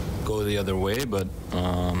go the other way, but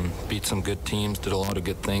beat some good teams, did a lot of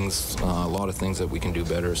good things, a lot of things that we can do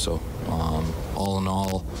better. So all in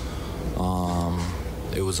all,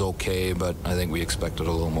 it was okay, but I think we expected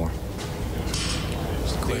a little more.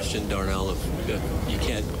 Question, Darnell, if you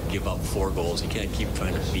can't give up 4 goals, you can't keep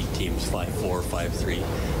trying to beat teams 5-4, 5-3.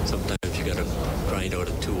 Sometimes you got to grind out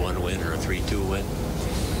a 2-1 win or a 3-2 win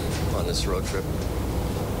on this road trip.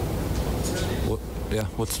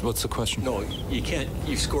 What's the question? No, you can't.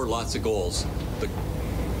 You scored lots of goals, but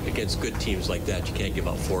against good teams like that, you can't give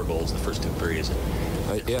up 4 goals in the first 2 periods.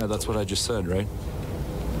 Yeah, that's what I just said, right?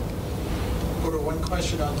 Go to one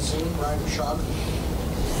question on Zoom, Ryan Shaw.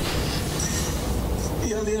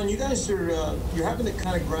 Yeah, Leon, you guys are you're having to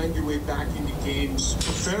kind of grind your way back into games a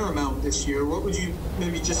fair amount this year. What would you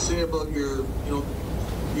maybe just say about your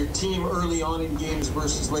team early on in games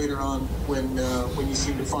versus later on when you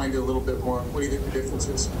seem to find it a little bit more? What do you think the difference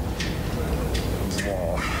is?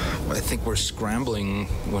 Well, I think we're scrambling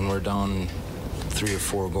when we're down 3 or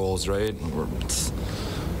 4 goals, right?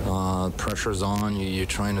 Pressure's on. You're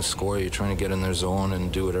trying to score. You're trying to get in their zone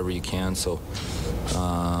and do whatever you can. So.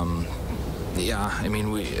 Yeah, I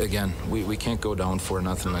mean, we can't go down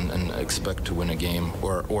 4-0 and expect to win a game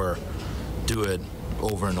or do it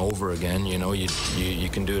over and over again. You know, you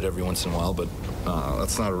can do it every once in a while, but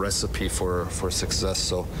that's not a recipe for success.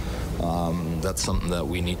 So that's something that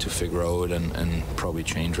we need to figure out and probably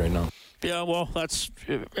change right now. Yeah, well, that's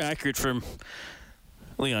accurate from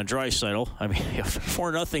Leon Draisaitl. I mean,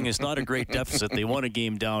 4-0 is not a great deficit. They won a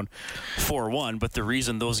game down 4-1, but the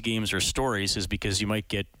reason those games are stories is because you might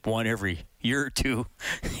get one every year or two,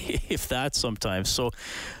 if that sometimes. So,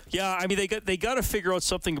 yeah, I mean, they got to figure out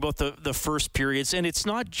something about the first periods, and it's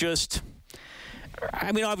not just.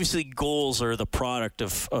 I mean, obviously, goals are the product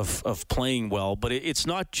of playing well, but it's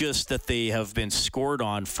not just that they have been scored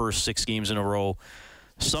on first 6 games in a row.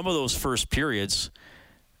 Some of those first periods,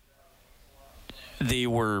 they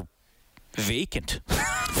were vacant.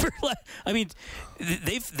 I mean,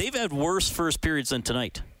 they've had worse first periods than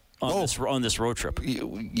tonight on this road trip.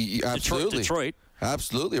 Absolutely, Detroit.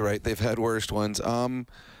 Absolutely right. They've had worst ones.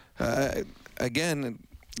 Again,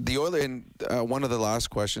 the Oilers. And one of the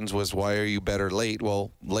last questions was, why are you better late?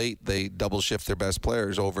 Well, late they double shift their best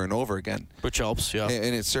players over and over again, which helps. Yeah,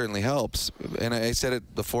 and it certainly helps. And I said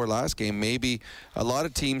it before last game. Maybe a lot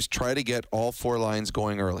of teams try to get all 4 lines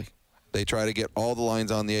going early. They try to get all the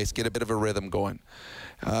lines on the ice, get a bit of a rhythm going.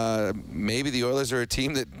 Maybe the Oilers are a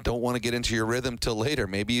team that don't want to get into your rhythm till later.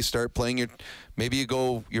 Maybe you start playing maybe you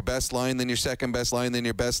go your best line, then your second best line, then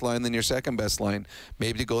your best line, then your second best line.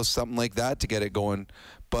 Maybe you go something like that to get it going.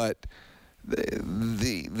 But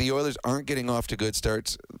the Oilers aren't getting off to good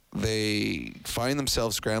starts. They find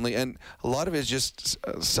themselves scrambling, and a lot of it is just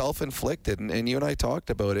self-inflicted. And you and I talked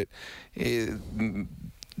about it.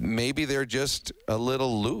 Maybe they're just a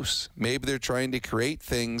little loose. Maybe they're trying to create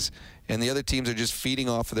things, and the other teams are just feeding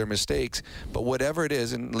off of their mistakes. But whatever it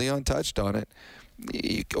is, and Leon touched on it,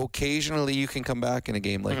 occasionally you can come back in a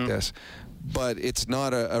game like this. But it's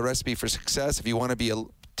not a recipe for success if you want to be a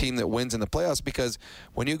team that wins in the playoffs, because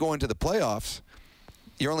when you go into the playoffs,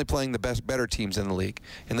 you're only playing the better teams in the league.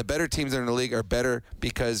 And the better teams in the league are better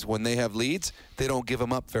because when they have leads, they don't give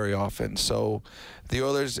them up very often. So the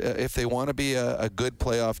Oilers, if they want to be a good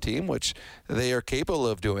playoff team, which they are capable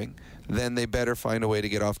of doing, then they better find a way to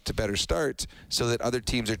get off to better starts so that other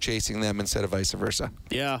teams are chasing them instead of vice versa.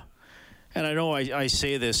 Yeah. And I know I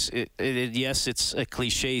say this, yes, it's a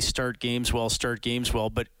cliche, start games well,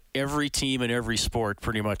 but every team in every sport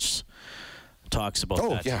pretty much talks about that.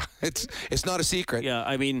 Oh, yeah. It's not a secret. Yeah,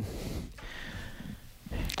 I mean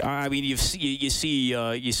you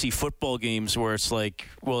see football games where it's like,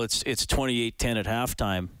 well, it's 28-10 at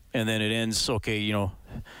halftime, and then it ends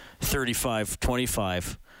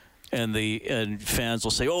 35-25. And fans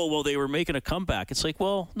will say, "Oh, well, they were making a comeback." It's like,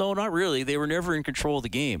 well, no, not really. They were never in control of the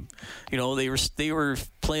game. They were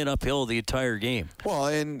playing uphill the entire game. Well,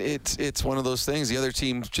 and it's one of those things. The other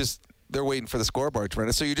team they're waiting for the scoreboard to run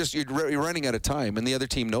it. So you're running out of time, and the other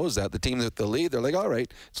team knows that. The team with the lead, they're like, all right.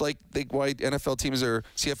 It's like why NFL teams or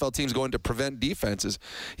CFL teams going to prevent defenses.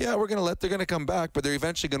 Yeah, they're going to come back, but they're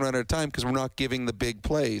eventually going to run out of time because we're not giving the big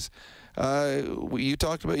plays. You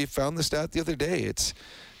found the stat the other day. It's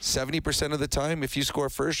 70% of the time, if you score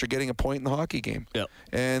first, you're getting a point in the hockey game. Yep.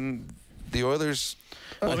 And the Oilers.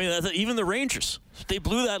 Even the Rangers, they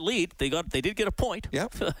blew that lead. They did get a point.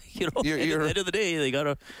 Yep. At the end of the day, they got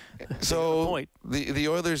a point. The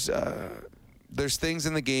Oilers. There's things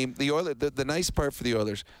in the game. The nice part for the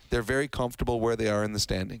Oilers, they're very comfortable where they are in the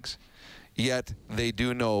standings. Yet they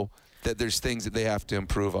do know that there's things that they have to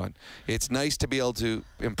improve on. It's nice to be able to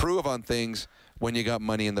improve on things when you got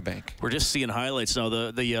money in the bank. We're just seeing highlights now.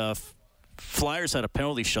 The Flyers had a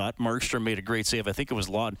penalty shot. Markstrom made a great save. I think it was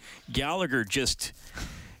Lawton. Gallagher just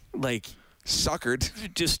suckered.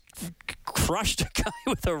 Just crushed a guy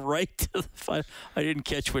with a right to the fight. I didn't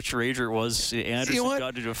catch which Ranger it was. Anderson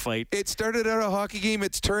got into a fight. It started out a hockey game.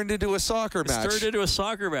 It's turned into a soccer match. It's turned into a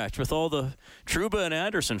soccer match with all the Trouba and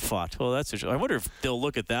Anderson fought. Well, I wonder if they'll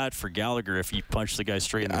look at that for Gallagher if he punched the guy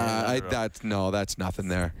straight in the head. That's nothing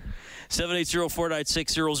there.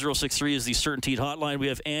 780-496-0063 is the Certainteed hotline. We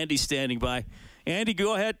have Andy standing by. Andy,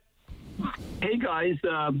 go ahead. Hey, guys.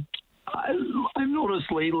 I've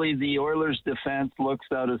noticed lately the Oilers' defense looks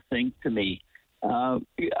out of sync to me. I'm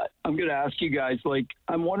going to ask you guys,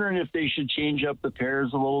 I'm wondering if they should change up the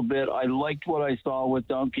pairs a little bit. I liked what I saw with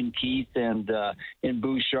Duncan Keith and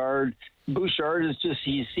Bouchard. Bouchard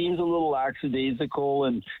he seems a little lackadaisical,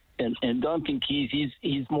 and Duncan Keith,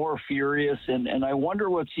 he's more furious, and I wonder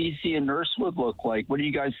what CeCe and Nurse would look like. What do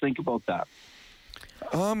you guys think about that?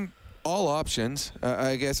 All options.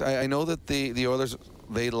 I guess I know that the Oilers,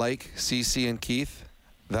 they like CeCe and Keith.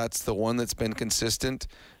 That's the one that's been consistent.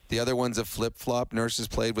 The other ones have flip-flopped. Nurse has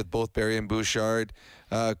played with both Barrie and Bouchard.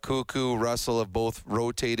 Cuckoo, Russell have both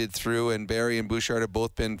rotated through, and Barrie and Bouchard have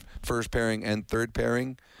both been first pairing and third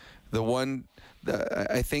pairing.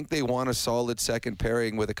 I think they want a solid second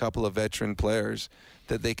pairing with a couple of veteran players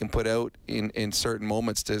that they can put out in certain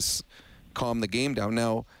moments to calm the game down.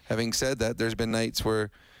 Now, having said that, there's been nights where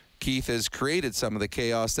Keith has created some of the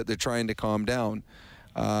chaos that they're trying to calm down.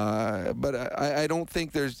 But I don't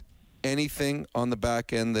think there's anything on the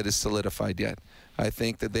back end that is solidified yet. I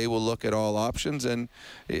think that they will look at all options, and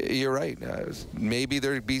you're right. Maybe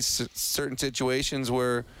there'd be certain situations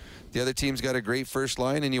where the other team's got a great first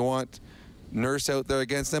line and you want Nurse out there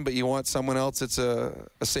against them, but you want someone else that's a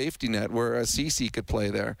safety net where a CeCe could play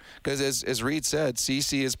there. Because as Reed said,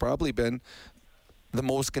 CeCe has probably been the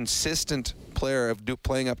most consistent player of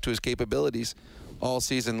playing up to his capabilities all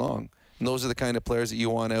season long. And those are the kind of players that you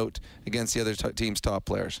want out against the other team's top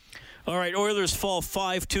players. All right, Oilers fall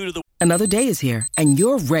 5-2 to the... Another day is here, and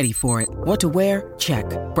you're ready for it. What to wear? Check.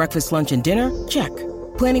 Breakfast, lunch, and dinner? Check.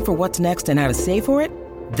 Planning for what's next and how to save for it?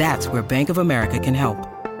 That's where Bank of America can help.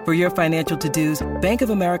 For your financial to-dos, Bank of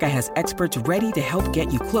America has experts ready to help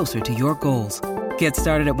get you closer to your goals. Get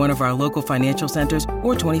started at one of our local financial centers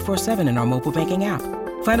or 24/7 in our mobile banking app.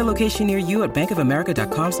 Find a location near you at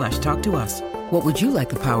bankofamerica.com/talktous. What would you like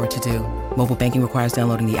the power to do? Mobile banking requires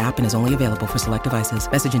downloading the app and is only available for select devices.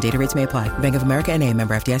 Message and data rates may apply. Bank of America N.A.,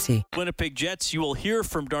 member FDIC. Winnipeg Jets, you will hear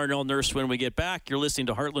from Darnell Nurse when we get back. You're listening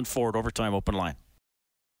to Heartland Ford Overtime Open Line.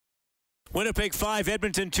 Winnipeg 5,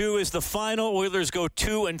 Edmonton 2 is the final. Oilers go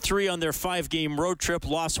 2-3 on their 5-game road trip.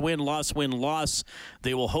 Loss, win, loss, win, loss.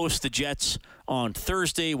 They will host the Jets on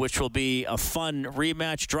Thursday, which will be a fun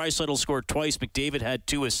rematch. Draisaitl scored twice. McDavid had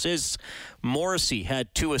 2 assists. Morrissey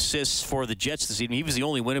had 2 assists for the Jets this evening. He was the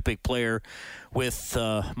only Winnipeg player with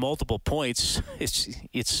multiple points.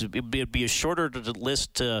 It'd be a shorter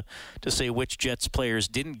list to say which Jets players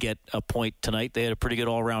didn't get a point tonight. They had a pretty good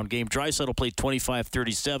all-around game. Draisaitl played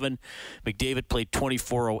 25-37. McDavid played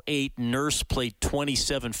 24-08. Nurse played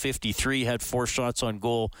 27-53, had 4 shots on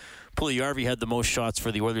goal. Puljujarvi had the most shots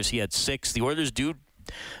for the Oilers. He had 6. The Oilers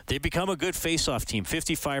they become a good face-off team,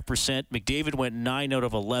 55%. McDavid went 9 out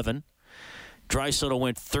of 11. Draisaitl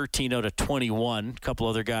went 13 out of 21. A couple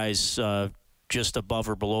other guys just above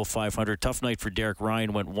or below 500. Tough night for Derek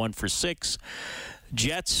Ryan, went 1 for 6.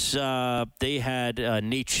 Jets, they had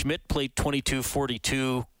Nate Schmidt played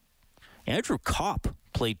 22-42. Andrew Kopp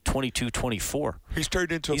played 22-24. He's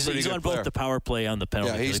turned into a pretty He's good on player. both the power play and the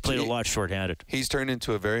penalty. Yeah, he played a lot shorthanded. He's turned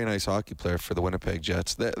into a very nice hockey player for the Winnipeg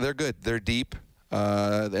Jets. They're good. They're deep.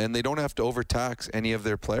 And they don't have to overtax any of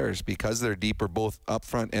their players because they're deeper both up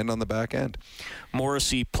front and on the back end.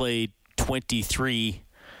 Morrissey played 23-48.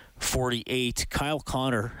 Kyle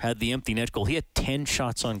Connor had the empty net goal. He had 10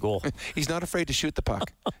 shots on goal. He's not afraid to shoot the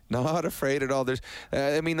puck. Not afraid at all. There's,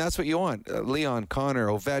 that's what you want. Leon, Connor,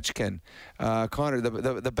 Ovechkin, Connor,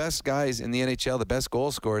 the best guys in the NHL, the best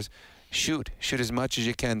goal scorers. Shoot as much as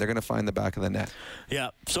you can. They're going to find the back of the net. Yeah.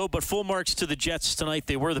 But full marks to the Jets tonight.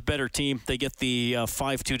 They were the better team. They get the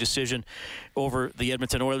 5-2 decision over the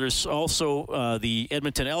Edmonton Oilers. Also, the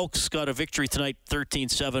Edmonton Elks got a victory tonight,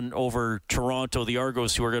 13-7 over Toronto. The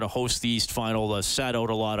Argos, who are going to host the East Final, sat out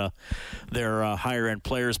a lot of their higher-end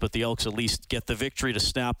players, but the Elks at least get the victory to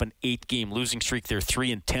snap an 8-game losing streak. They're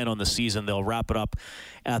 3-10 on the season. They'll wrap it up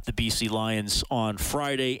at the BC Lions on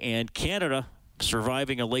Friday. And Canada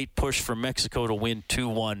surviving a late push from Mexico to win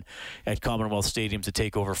 2-1 at Commonwealth Stadium to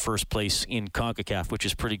take over first place in CONCACAF, which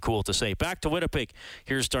is pretty cool to say. Back to Winnipeg.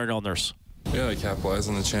 Here's Darnell Nurse. Yeah, they capitalized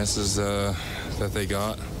on the chances that they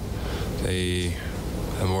got. They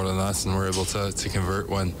had more than us and were able to convert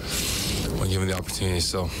when given the opportunity.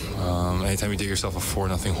 So anytime you dig yourself a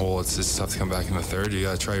 4-0 hole, it's tough to come back in the third. You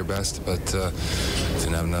got to try your best, but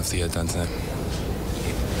didn't have enough to get done tonight.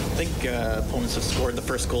 I think opponents have scored the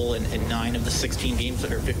first goal in 9 of the 16 games,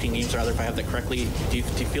 or 15 games, rather, if I have that correctly. Do you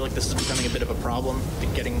feel like this is becoming a bit of a problem,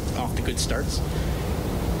 getting off to good starts?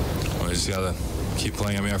 Well, we just got to keep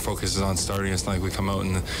playing. I mean, our focus is on starting. It's not like we come out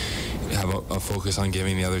and have a focus on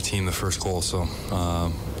giving the other team the first goal. So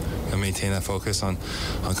and maintain that focus on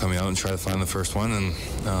coming out and try to find the first one. And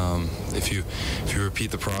if you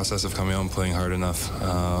repeat the process of coming out and playing hard enough,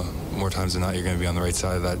 more times than not, you're going to be on the right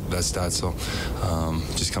side of that stat. So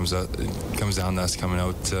just comes down to us coming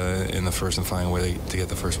out in the first and finding a way to get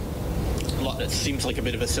the first one. It seems like a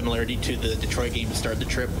bit of a similarity to the Detroit game to start the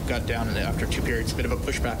trip. Got down after 2 periods, a bit of a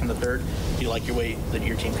pushback in the third. Do you like your way that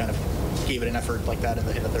your team kind of gave it an effort like that in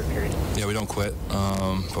the third period? Yeah, we don't quit.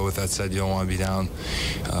 But with that said, you don't want to be down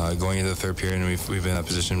going into the third period, and we've been in that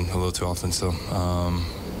position a little too often. So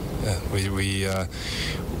we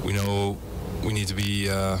know we need to be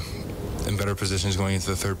in better positions going into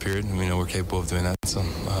the third period, and we know we're capable of doing that. So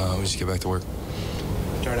we just get back to work.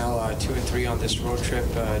 Darnell, 2-3 on this road trip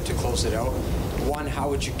to close it out. 1, how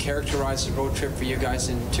would you characterize the road trip for you guys?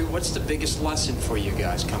 And 2, what's the biggest lesson for you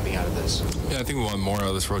guys coming out of this? Yeah, I think we want more out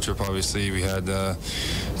of this road trip. Obviously, we had a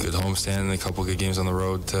good homestand and a couple good games on the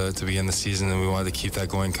road to begin the season, and we wanted to keep that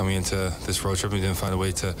going coming into this road trip. We didn't find a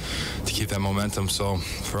way to keep that momentum. So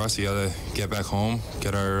for us, you got to get back home,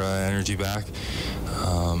 get our energy back,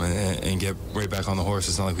 and get right back on the horse.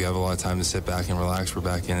 It's not like we have a lot of time to sit back and relax. We're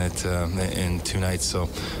back in it in 2 nights, so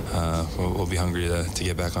we'll be hungry to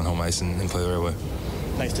get back on home ice and play the right way.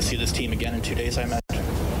 Nice to see this team again in 2 days, I imagine.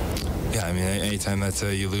 Yeah, I mean, anytime that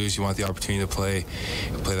you lose, you want the opportunity to play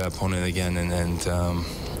that opponent again and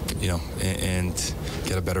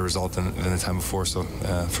get a better result than the time before. So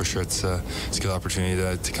for sure, it's a good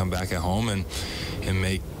opportunity to come back at home and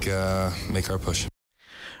make our push.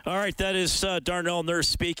 All right, that is Darnell Nurse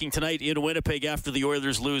speaking tonight in Winnipeg after the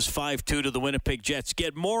Oilers lose 5-2 to the Winnipeg Jets.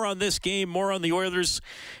 Get more on this game, more on the Oilers,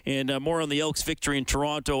 and more on the Elks' victory in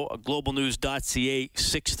Toronto, globalnews.ca,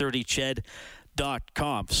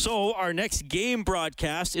 630ched.com. So our next game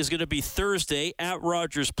broadcast is going to be Thursday at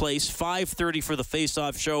Rogers Place, 5:30 for the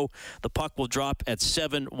face-off show. The puck will drop at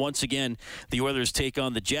 7. Once again, the Oilers take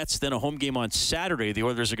on the Jets. Then a home game on Saturday. The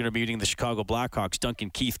Oilers are going to be meeting the Chicago Blackhawks. Duncan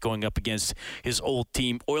Keith going up against his old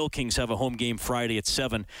team. Oil Kings have a home game Friday at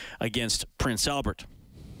 7 against Prince Albert.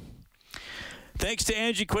 Thanks to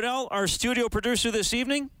Angie Quiddell, our studio producer this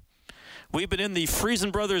evening. We've been in the Friesen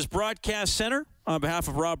Brothers Broadcast Center. On behalf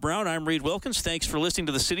of Rob Brown, I'm Reed Wilkins. Thanks for listening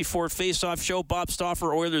to the City Ford Face-Off Show. Bob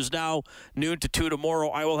Stauffer, Oilers Now, noon to 2 tomorrow.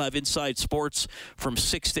 I will have Inside Sports from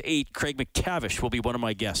 6 to 8. Craig McTavish will be one of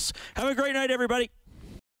my guests. Have a great night, everybody.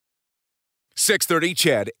 6:30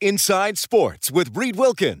 CHED Inside Sports with Reed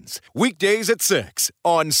Wilkins. Weekdays at 6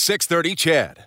 on 6:30 CHED.